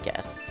mean, I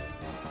guess.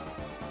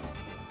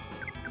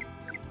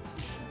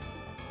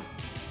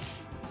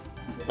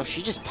 Oh,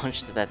 she just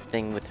punched that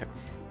thing with her...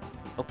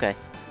 okay.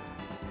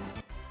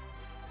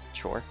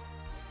 Sure.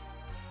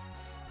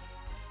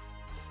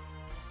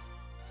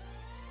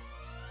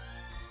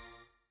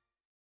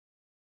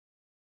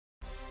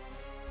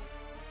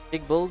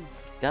 Big Bull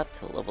got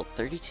to level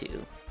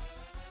 32.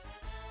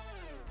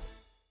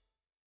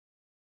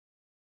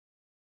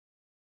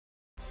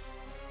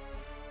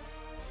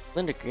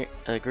 Linda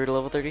grew to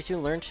level 32,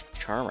 learned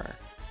Charmer.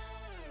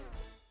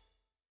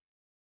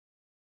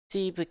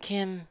 See, but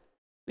Kim,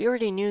 we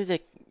already knew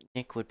that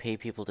Nick would pay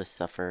people to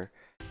suffer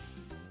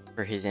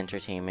for his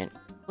entertainment.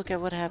 Look at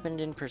what happened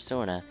in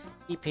Persona.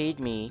 He paid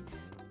me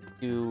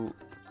to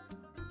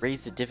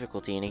raise the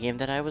difficulty in a game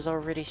that I was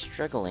already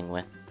struggling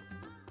with.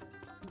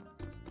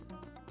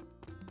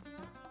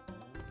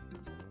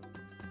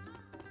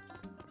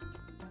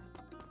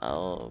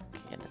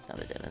 Okay, that's not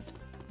a dead end.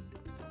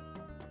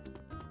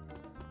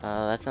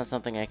 That's not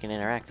something I can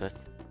interact with.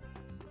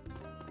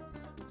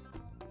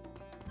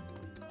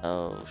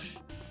 Oh,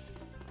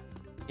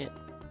 shit.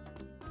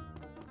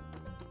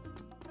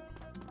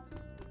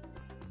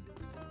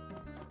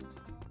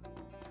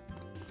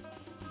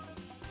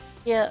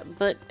 Yeah,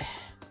 but...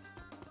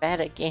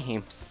 bad at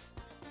games.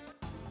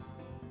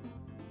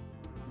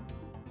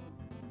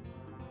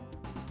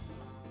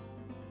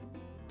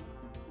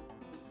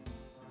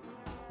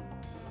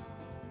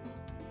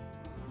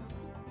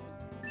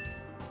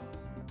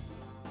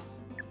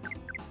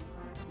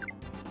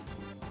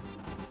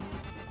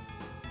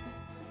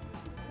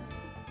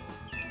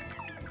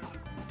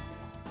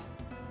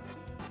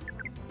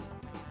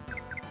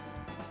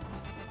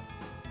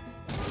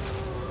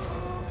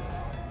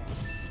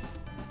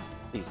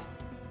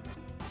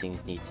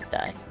 things need to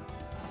die.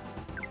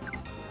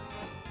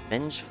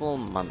 Vengeful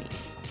Mummy.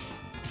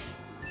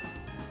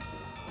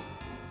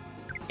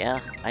 Yeah,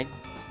 I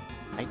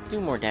do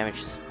more damage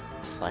just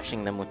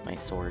slashing them with my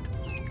sword.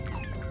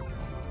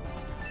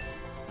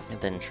 And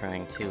then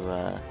trying to, you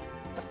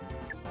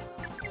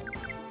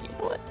know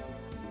what?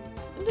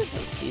 It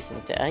does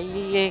decent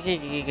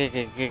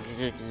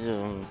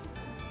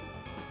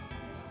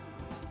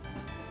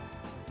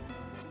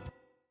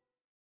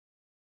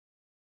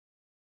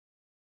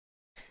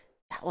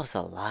That was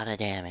a lot of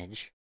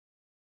damage.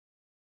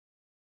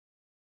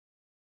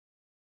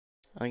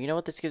 Oh, you know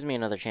what? This gives me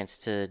another chance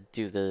to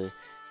do the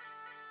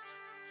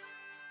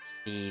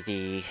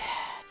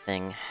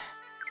thing.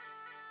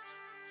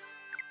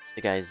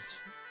 The guy's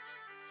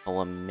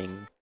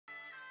poeming.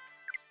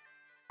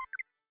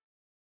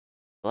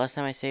 The last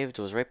time I saved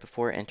was right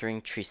before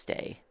entering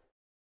Triste.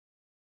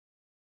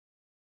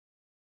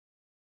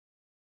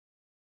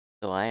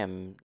 So I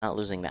am not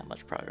losing that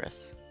much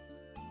progress.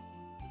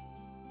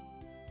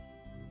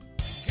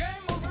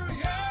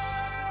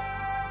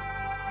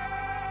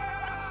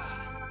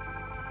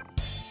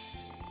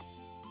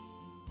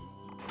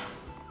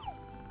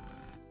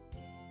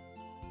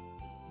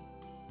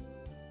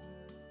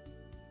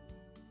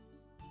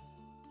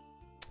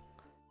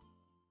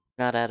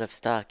 Not out of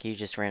stock, you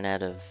just ran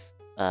out of,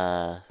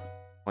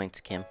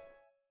 points, Kim.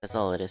 That's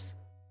all it is.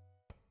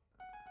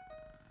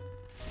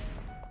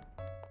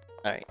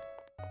 Alright.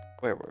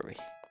 Where were we?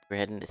 We're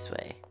heading this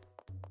way.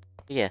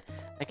 But yeah,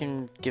 I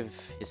can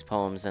give his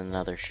poems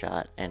another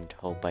shot and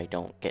hope I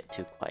don't get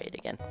too quiet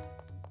again.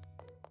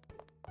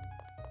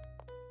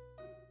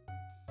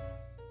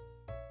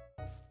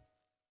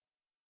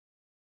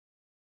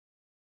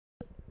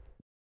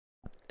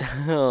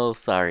 Oh,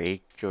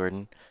 sorry,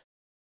 Jordan.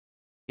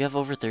 You have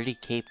over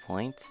 30k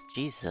points?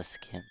 Jesus,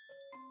 Kim.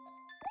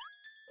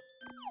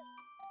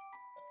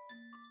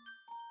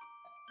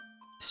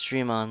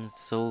 Stream on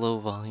solo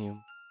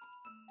volume.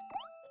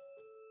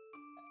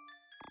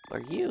 Who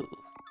are you?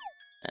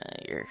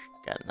 You're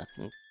got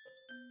nothing.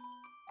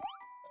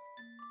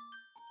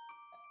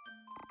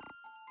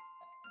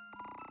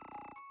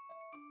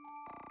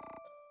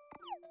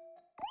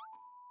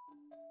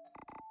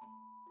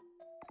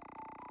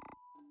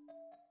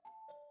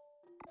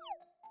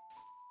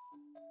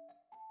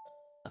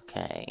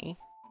 Okay.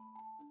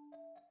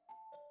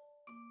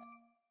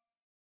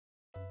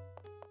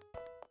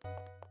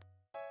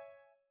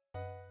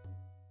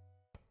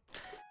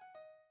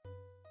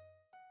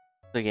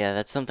 So yeah,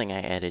 that's something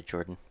I added,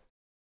 Jordan.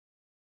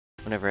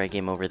 Whenever I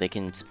game over, they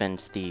can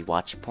spend the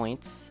watch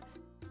points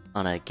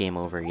on a game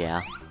over,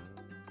 yeah.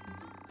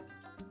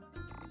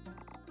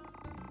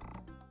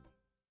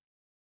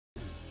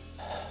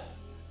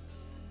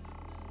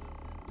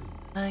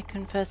 I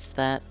confess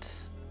that,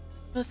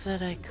 but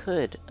that I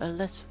could, a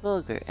less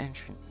vulgar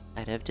entrance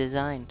I'd have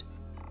designed.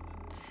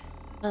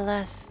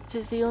 Alas,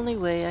 'tis the only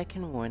way I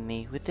can warn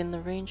thee within the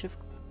range of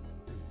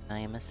I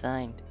am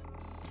assigned.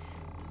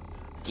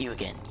 It's you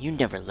again, you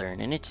never learn,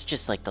 and it's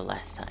just like the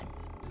last time.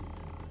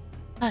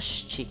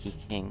 Hush, cheeky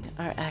king,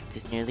 our act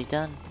is nearly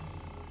done.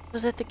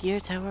 'Twas at the gear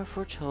tower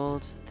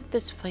foretold that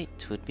this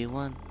fight would be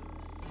won.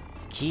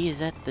 The key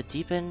is at the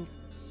deep end.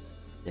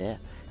 There.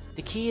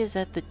 The key is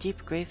at the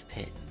deep grave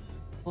pit,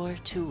 or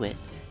to wit,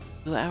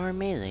 to our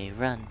melee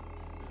run.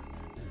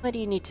 Why do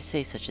you need to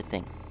say such a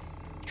thing?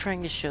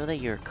 Trying to show that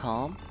you're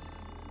calm?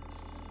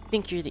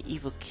 Think you're the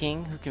evil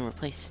king who can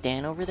replace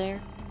Stan over there?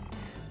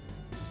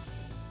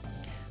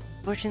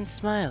 Fortune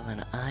smile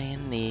and I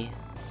in thee.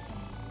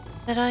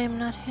 That I am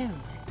not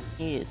him,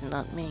 he is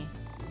not me.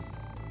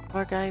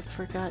 Poor guy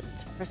forgot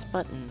to press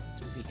buttons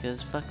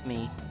because fuck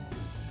me.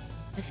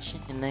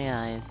 Tension in the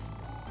eyes,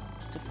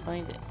 it's to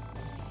find it.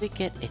 We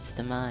get its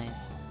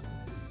demise.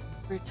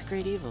 For its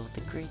great evil,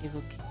 the great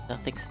evil king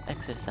doth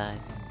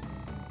exercise.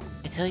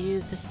 I tell you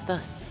this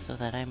thus, so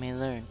that I may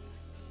learn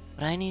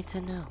what I need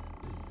to know.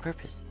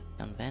 Purpose,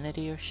 beyond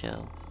vanity or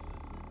show.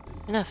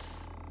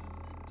 Enough.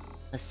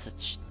 Lest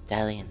such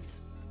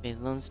dalliance,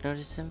 Balon's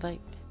notice invite.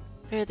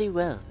 Fare thee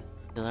well,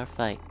 till our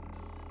fight.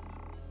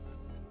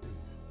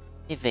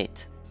 Hey,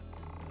 wait.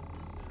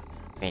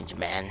 Strange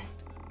man.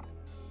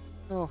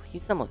 Oh,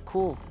 he's somewhat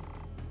cool.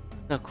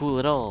 Not cool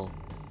at all.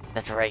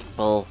 That's right,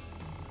 bull.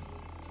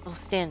 Oh,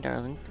 Stan,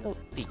 darling,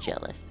 don't be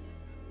jealous.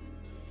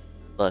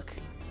 Look,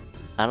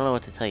 I don't know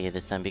what to tell you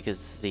this time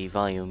because the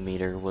volume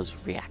meter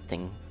was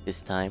reacting this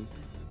time.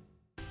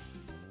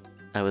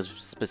 I was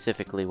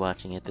specifically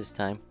watching it this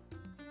time.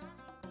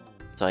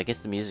 So I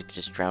guess the music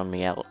just drowned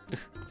me out.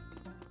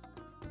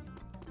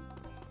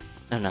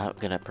 I'm not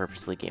gonna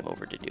purposely game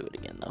over to do it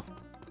again, though.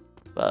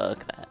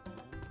 Fuck that.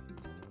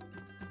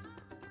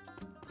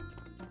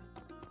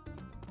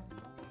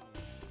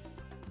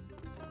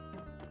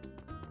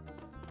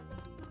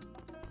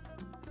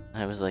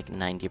 I was like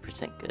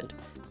 90% good.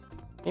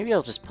 Maybe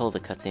I'll just pull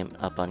the cutscene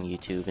up on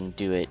YouTube and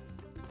do it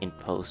in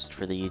post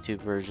for the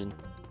YouTube version.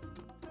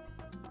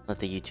 Let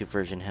the YouTube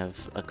version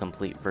have a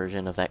complete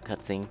version of that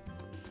cutscene.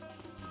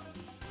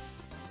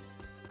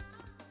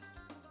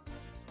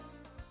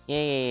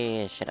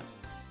 Yeah, shut up.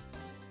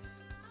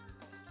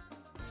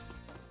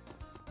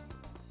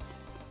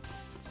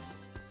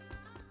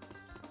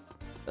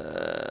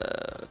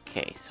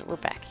 Okay, so we're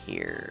back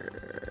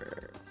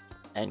here.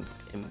 And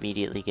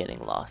immediately getting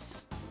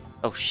lost.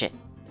 Oh shit,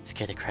 that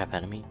scared the crap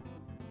out of me.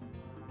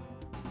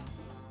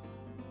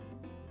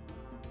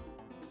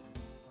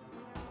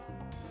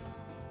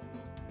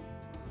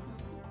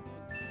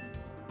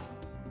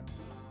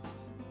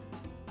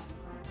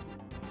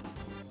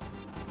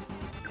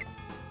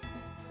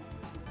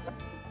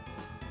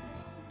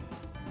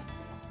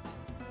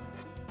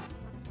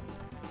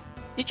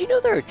 Did you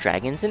know there are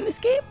dragons in this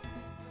game?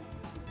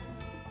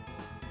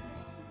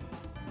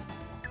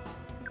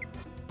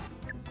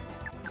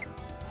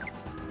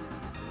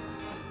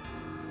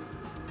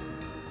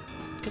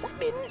 Because I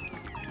didn't.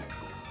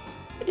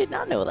 I did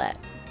not know that.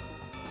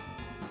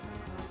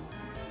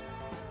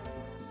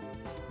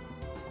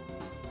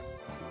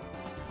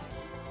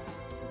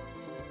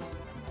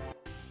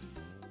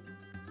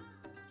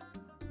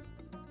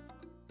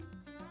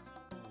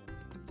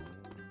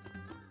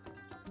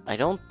 I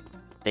don't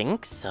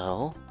think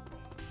so.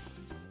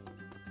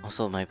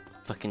 Also, my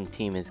fucking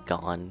team is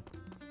gone.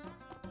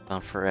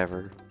 Gone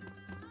forever.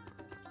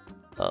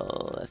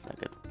 Oh, that's not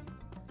good.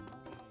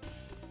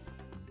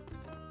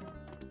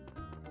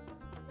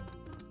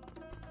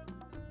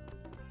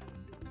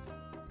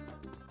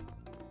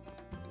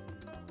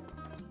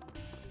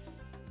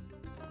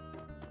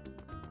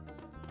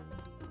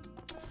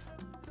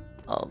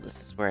 Oh,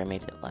 this is where I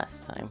made it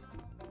last time.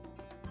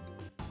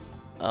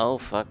 Oh,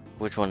 fuck.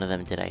 Which one of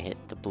them did I hit?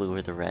 The blue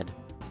or the red?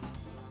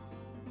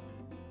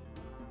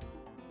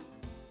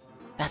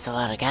 That's a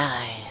lot of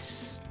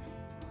guys.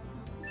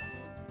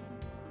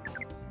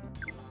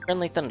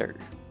 Friendly Thunder.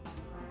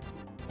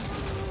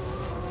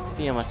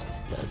 See how much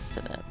this does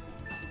to them.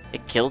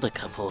 It killed a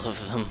couple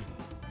of them.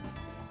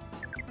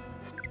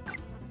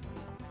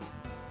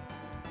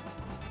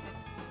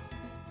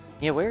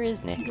 Yeah, where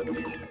is Nick?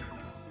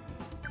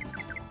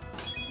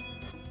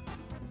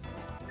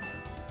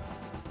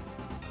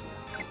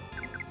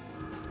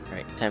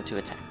 Alright, time to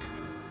attack.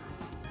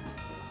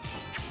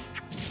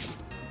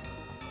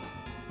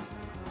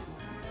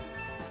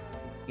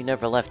 You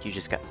never left, you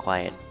just got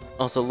quiet.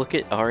 Also, look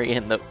at Ari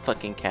and the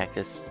fucking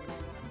cactus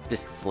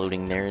just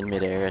floating there in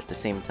midair at the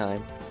same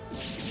time.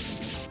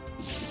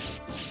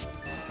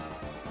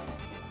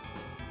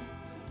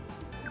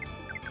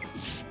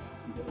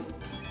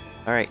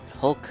 Alright,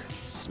 Hulk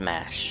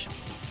smash.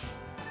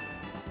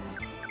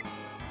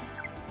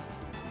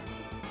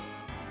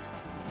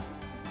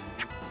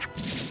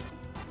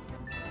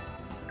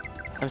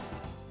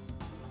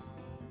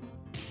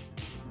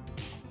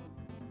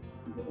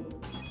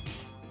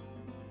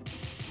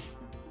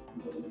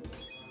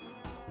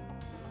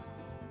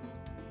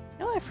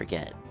 No, I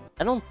forget.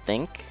 I don't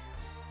think,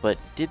 but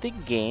did the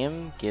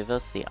game give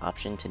us the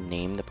option to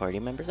name the party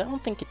members? I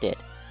don't think it did.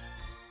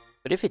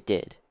 But if it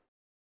did,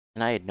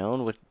 and I had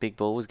known what Big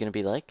Bull was going to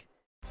be like,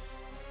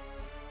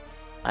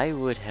 I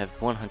would have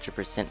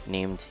 100%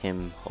 named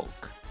him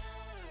Hulk.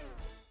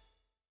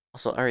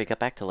 Also, Ari got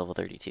back to level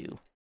 32.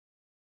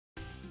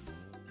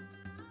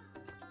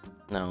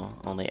 No,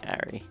 only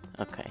Ari.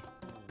 Okay.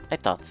 I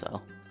thought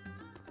so.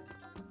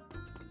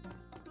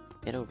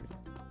 Get over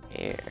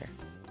there.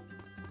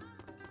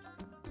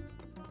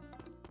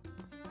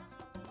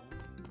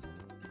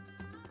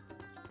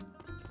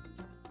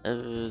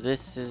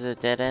 This is a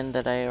dead end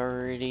that I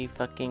already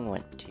fucking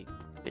went to.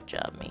 Good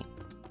job, me.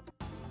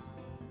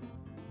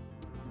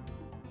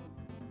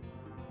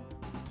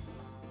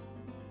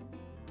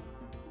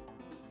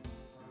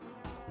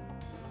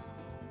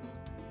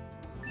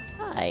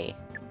 Hi.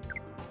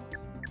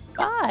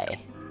 Bye.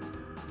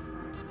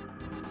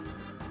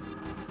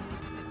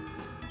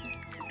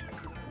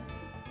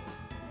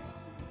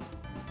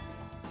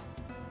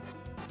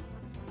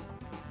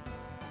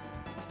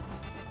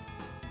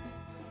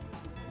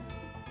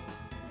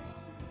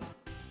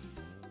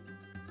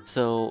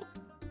 So,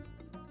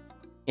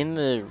 in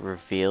the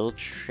reveal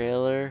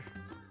trailer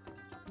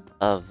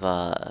of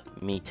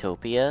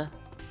Miitopia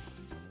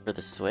for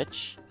the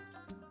Switch,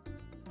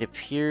 it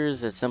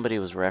appears that somebody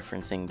was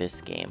referencing this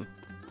game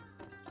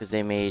because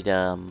they made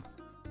the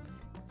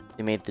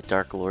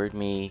Dark Lord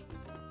be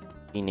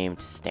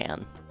named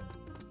Stan.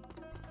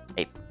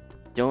 I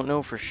don't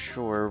know for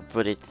sure,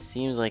 but it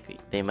seems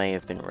like they might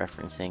have been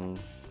referencing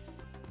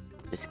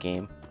this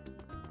game.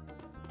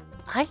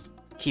 I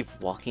keep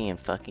walking in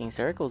fucking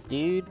circles,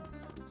 dude.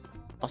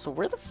 Also,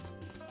 where the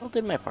hell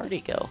did my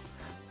party go?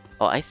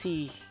 Oh, I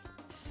see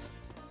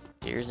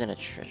stairs and a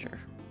treasure.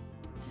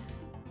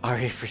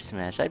 Ari for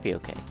Smash, I'd be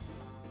okay.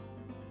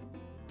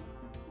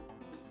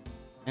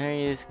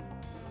 Ari is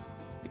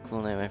a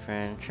cool night, my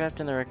friend. Trapped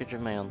in the wreckage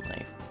of my own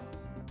life.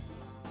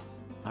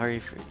 Ari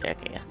for... Okay,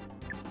 yeah.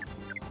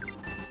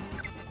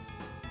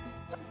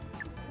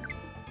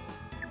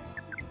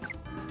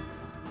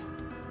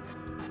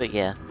 But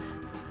yeah.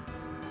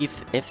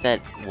 If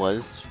that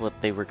was what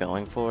they were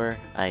going for,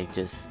 I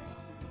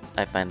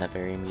find that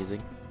very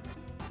amusing.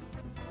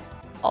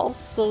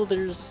 Also,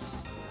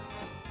 there's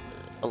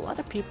a lot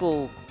of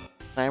people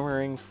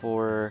clamoring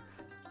for,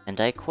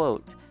 and I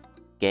quote,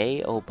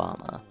 gay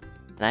Obama.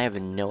 And I have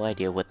no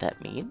idea what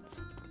that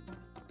means.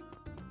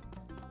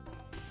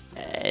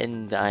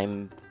 And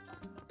I'm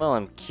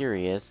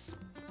curious,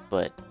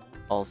 but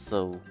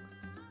also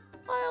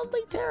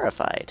mildly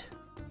terrified.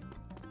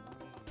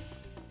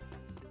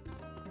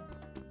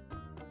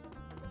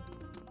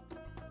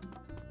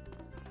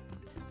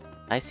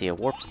 I see a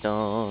warp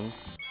stone.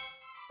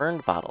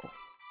 Burned bottle.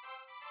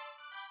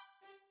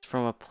 It's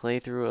from a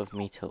playthrough of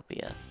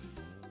Metopia.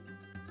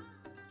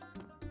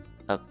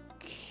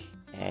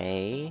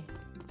 Okay.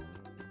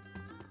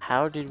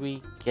 How did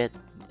we get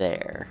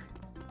there?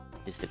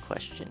 Is the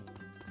question.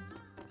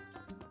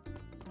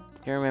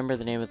 Can't remember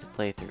the name of the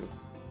playthrough,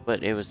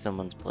 but it was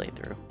someone's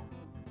playthrough.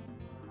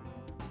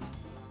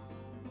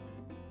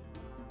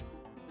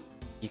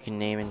 You can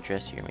name and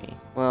dress your me.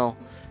 Well,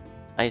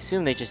 I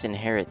assume they just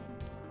inherit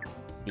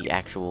the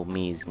actual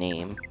me's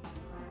name.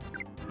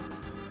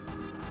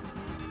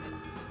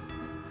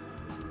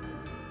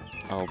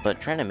 Oh,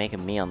 but trying to make a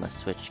me on the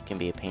Switch can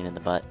be a pain in the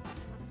butt.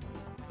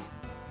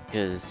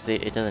 Because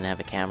it doesn't have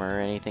a camera or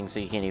anything, so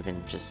you can't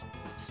even just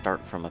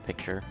start from a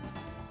picture.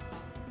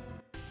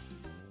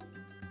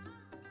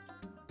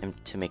 And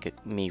to make a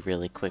me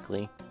really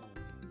quickly.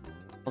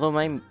 Although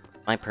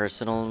my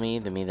personal me,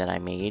 the me that I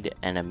made,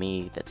 and a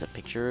me that's a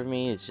picture of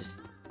me is just...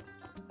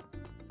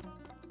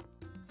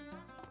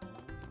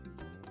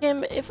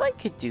 Kim, if I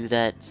could do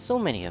that, so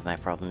many of my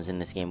problems in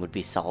this game would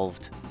be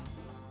solved.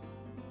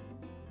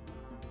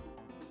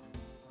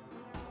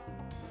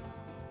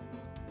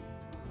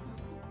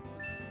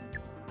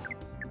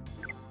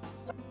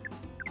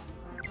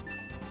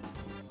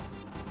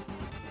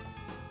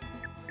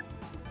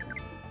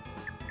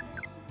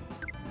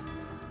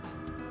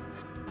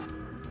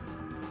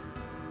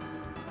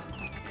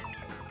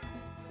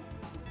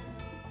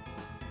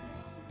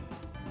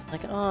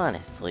 Like,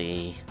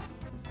 honestly...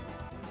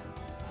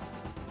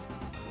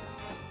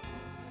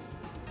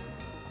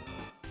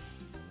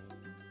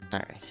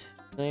 Alright,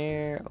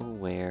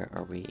 where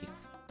are we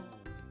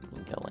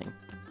going?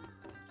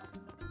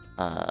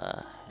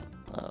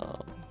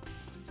 Hello.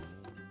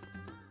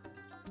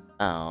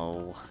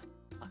 Oh,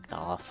 fucked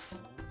off.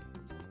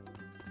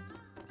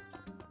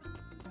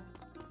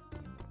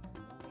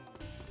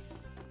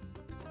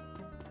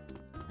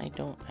 I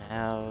don't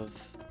have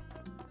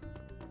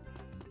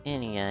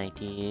any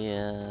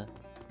idea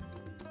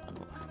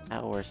on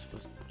how we're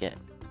supposed to get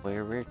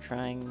where we're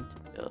trying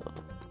to go.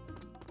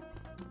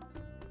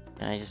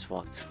 And I just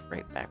walked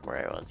right back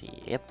where I was.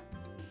 Yep.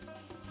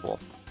 Cool.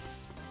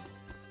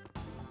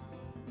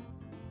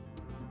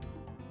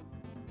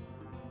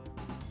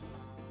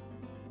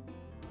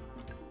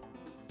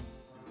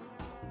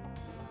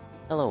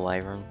 Hello,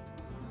 Wyvern.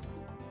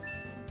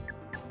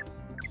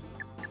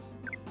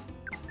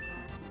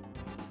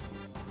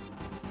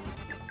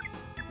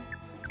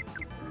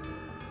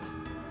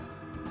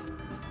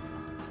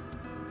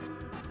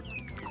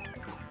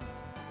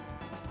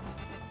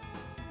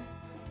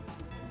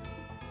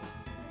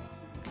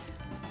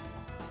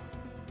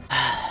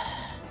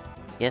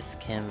 Yes,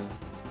 Kim.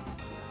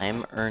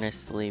 I'm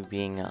earnestly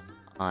being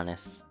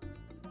honest.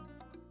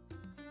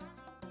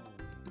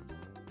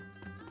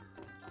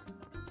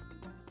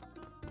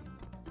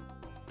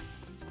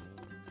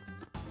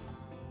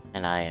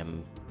 And I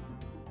am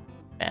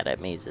bad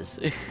at mazes.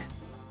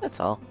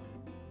 That's all.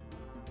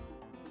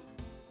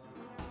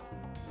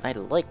 I'd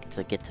like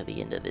to get to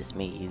the end of this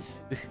maze.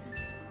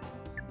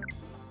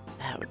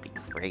 That would be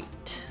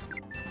great.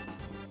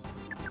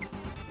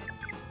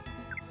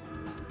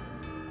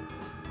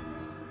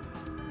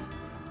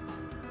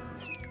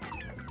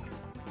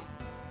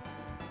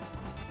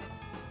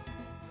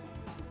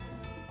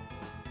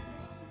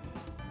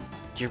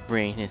 Your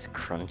brain is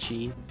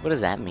crunchy? What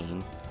does that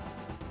mean?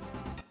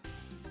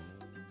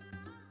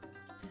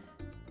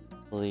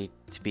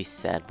 To be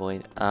sad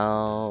boy.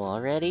 Oh,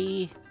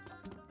 already?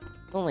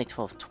 Only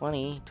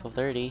 12:20,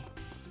 12:30.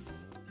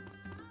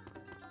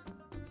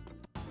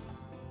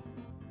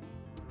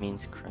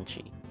 Means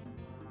crunchy.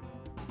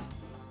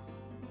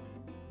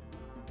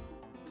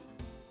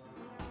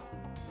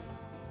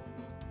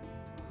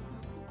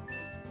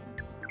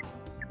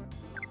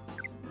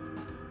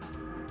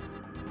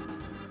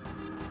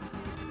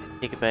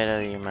 Take a bite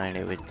out of your mind,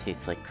 it would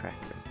taste like crackers.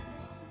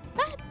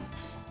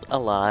 That's a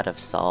lot of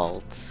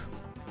salt.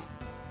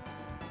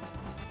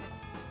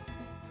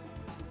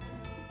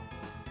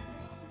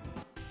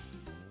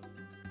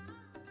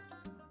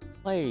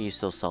 Why are you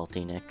so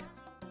salty, Nick?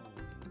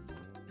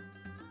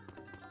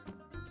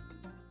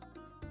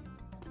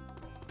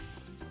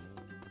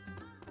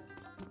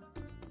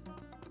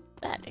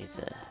 That is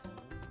a...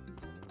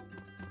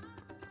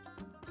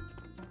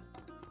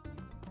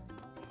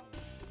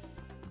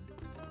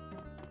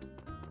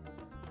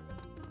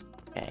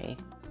 Okay.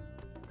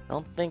 I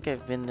don't think I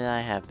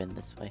have been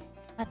this way.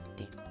 God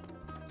damn.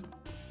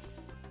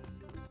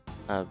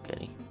 Oh,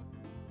 goody.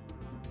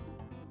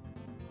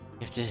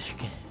 You have to...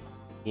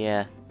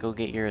 Yeah, go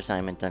get your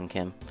assignment done,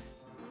 Kim.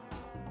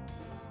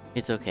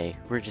 It's okay.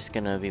 We're just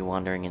gonna be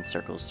wandering in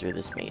circles through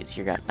this maze.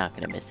 You're not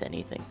gonna miss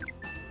anything.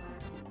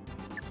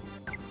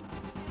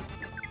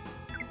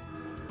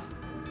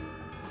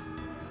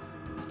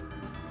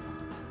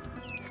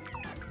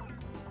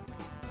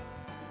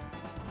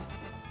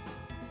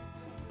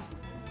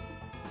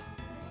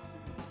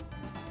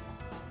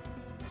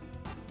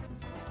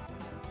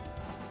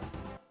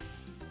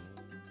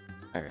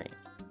 Alright.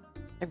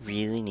 I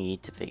really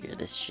need to figure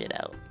this shit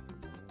out.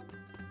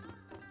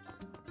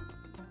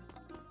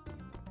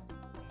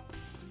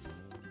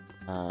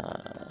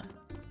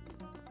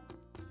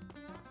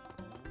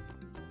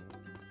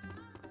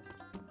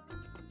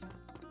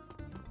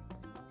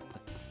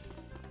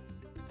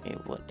 Okay,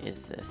 what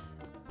is this?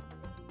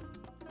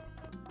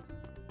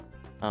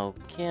 Oh,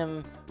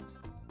 Kim.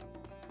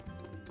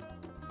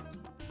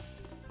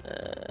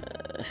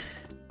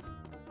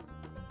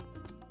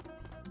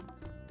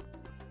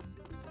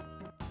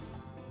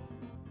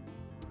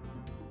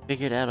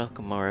 Figured out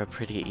Okamura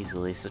pretty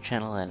easily, so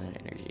channel that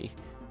energy.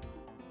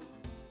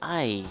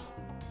 I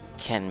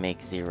can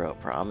make 0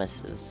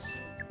 promises.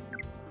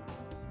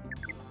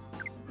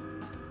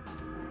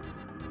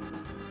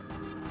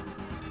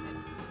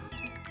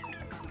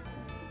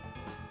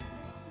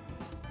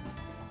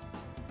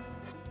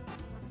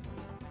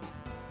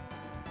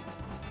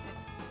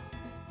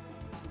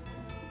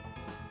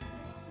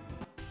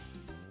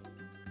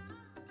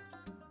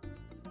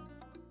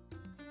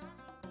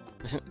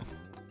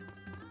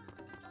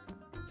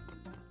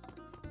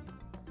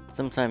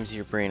 Sometimes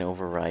your brain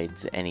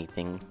overrides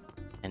anything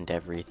and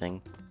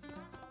everything.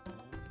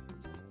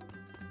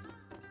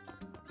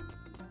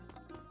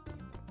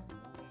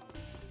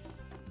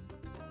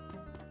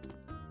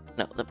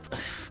 No, the...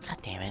 God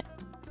damn it.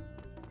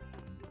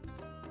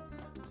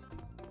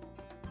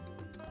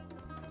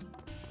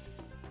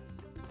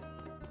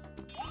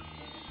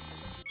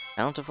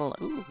 Bountiful...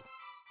 Ooh.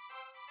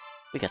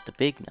 We got the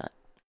big nut.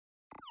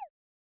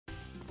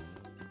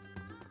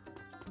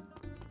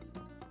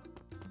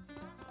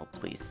 Oh,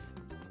 please.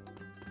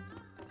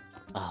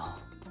 Oh.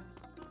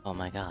 Oh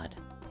my god.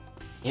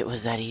 It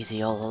was that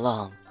easy all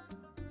along.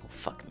 Oh,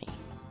 fuck me.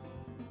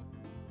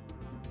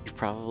 You've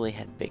probably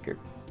had bigger.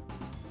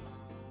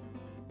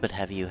 But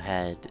have you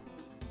had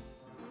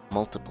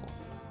multiple?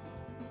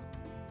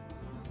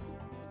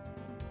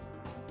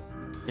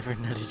 Never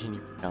nutted in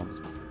your gums.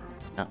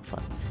 Not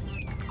fun.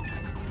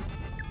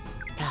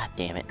 God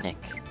damn it, Nick.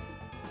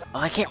 Oh,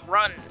 I can't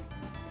run!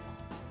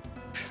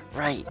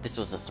 Right, this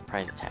was a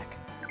surprise attack.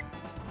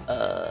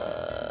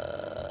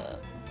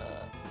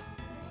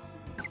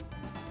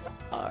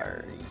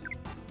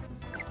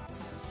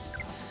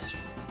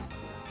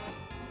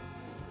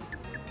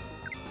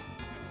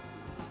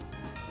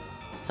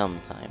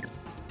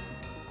 Sometimes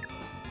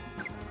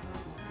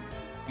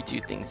we do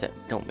things that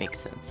don't make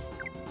sense.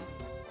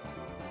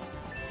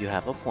 You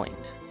have a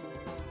point.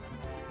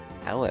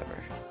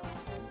 However,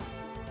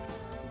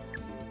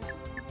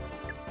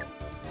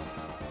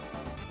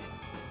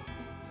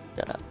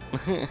 shut up.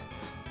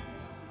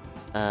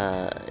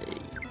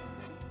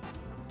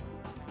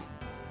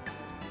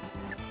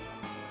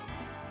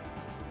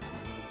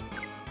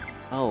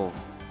 Oh,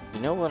 you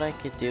know what I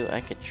could do?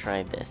 I could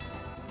try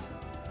this.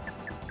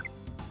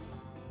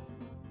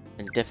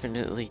 And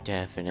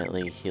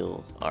definitely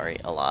heal Ari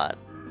a lot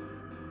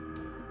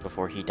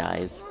before he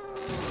dies.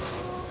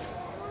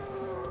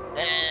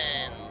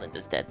 And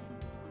Linda's dead.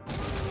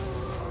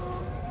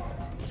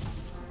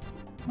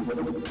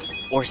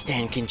 Or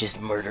Stan can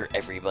just murder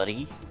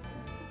everybody.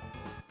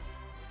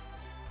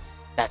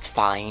 That's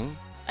fine,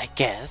 I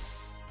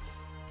guess.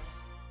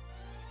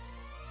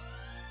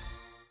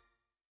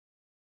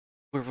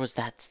 Where was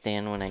that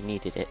Stan when I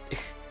needed it?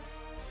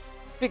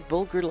 Big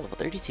Bull grew to level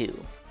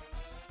 32.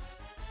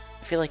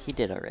 I feel like he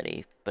did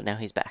already, but now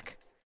he's back.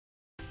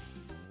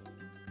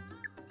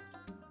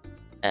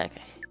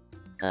 Okay.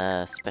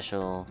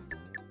 Special...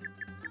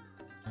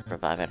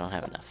 Revive, I don't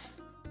have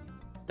enough.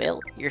 Well,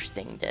 you're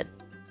Sting dead.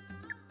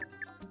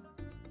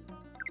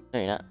 No,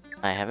 you're not.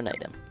 I have an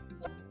item.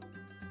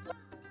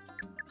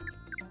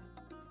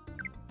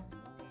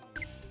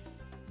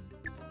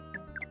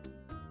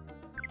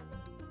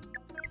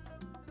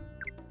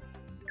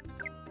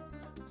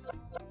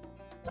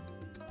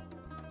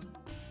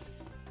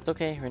 It's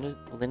okay,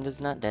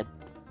 Linda's not dead.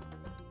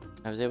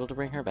 I was able to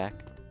bring her back.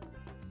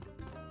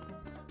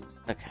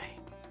 Okay.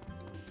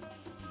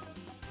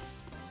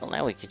 Well,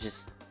 now we could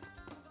just...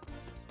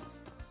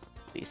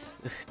 Please,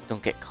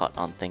 don't get caught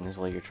on things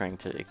while you're trying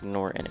to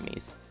ignore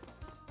enemies.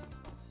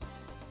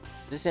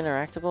 Is this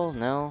interactable?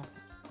 No?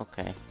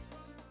 Okay.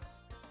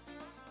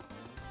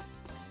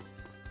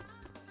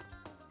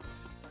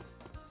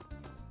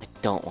 I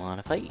don't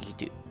want to fight you,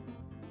 dude.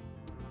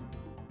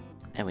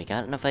 And we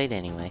got in a fight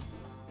anyway.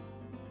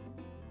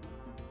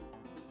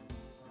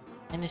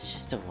 And it's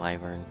just a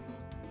wyvern.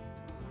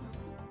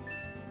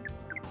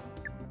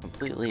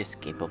 Completely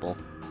escapable.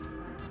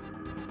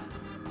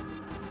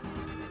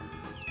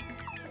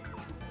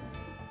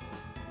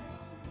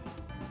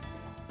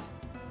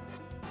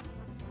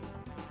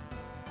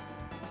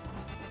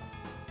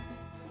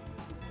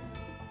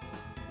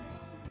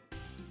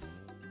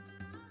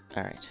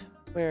 Alright,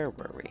 where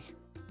were we?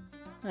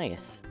 I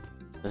guess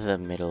the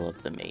middle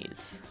of the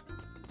maze.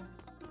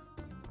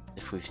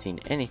 If we've seen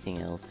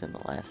anything else in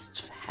the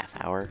last half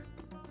hour.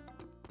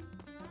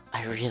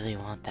 I really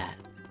want that.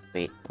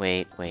 Wait.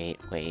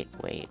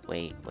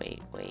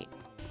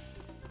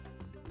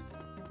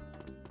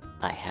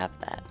 I have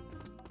that.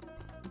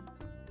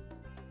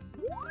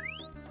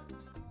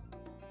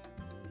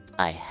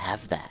 I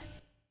have that.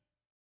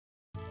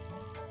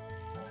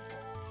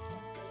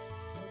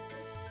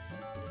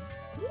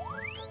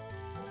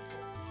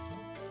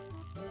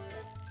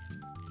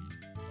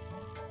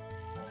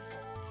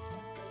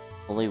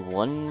 Only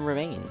one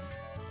remains.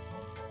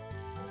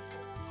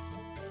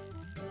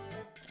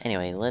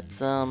 Anyway, let's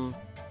call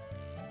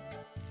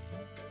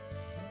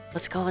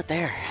it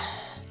there.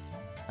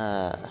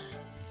 I'd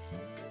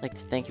like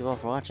to thank you all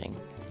for watching.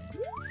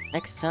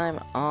 Next time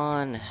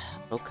on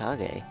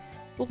Okage,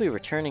 we'll be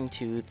returning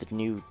to the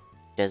new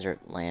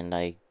desert land.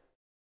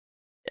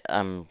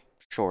 I'm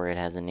sure it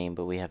has a name,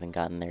 but we haven't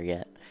gotten there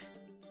yet.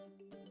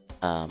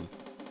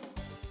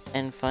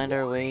 And find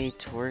our way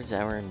towards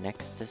our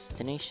next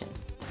destination.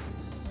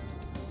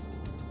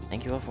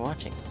 Thank you all for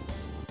watching.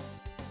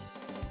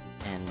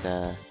 And,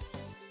 we'll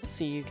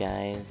see you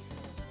guys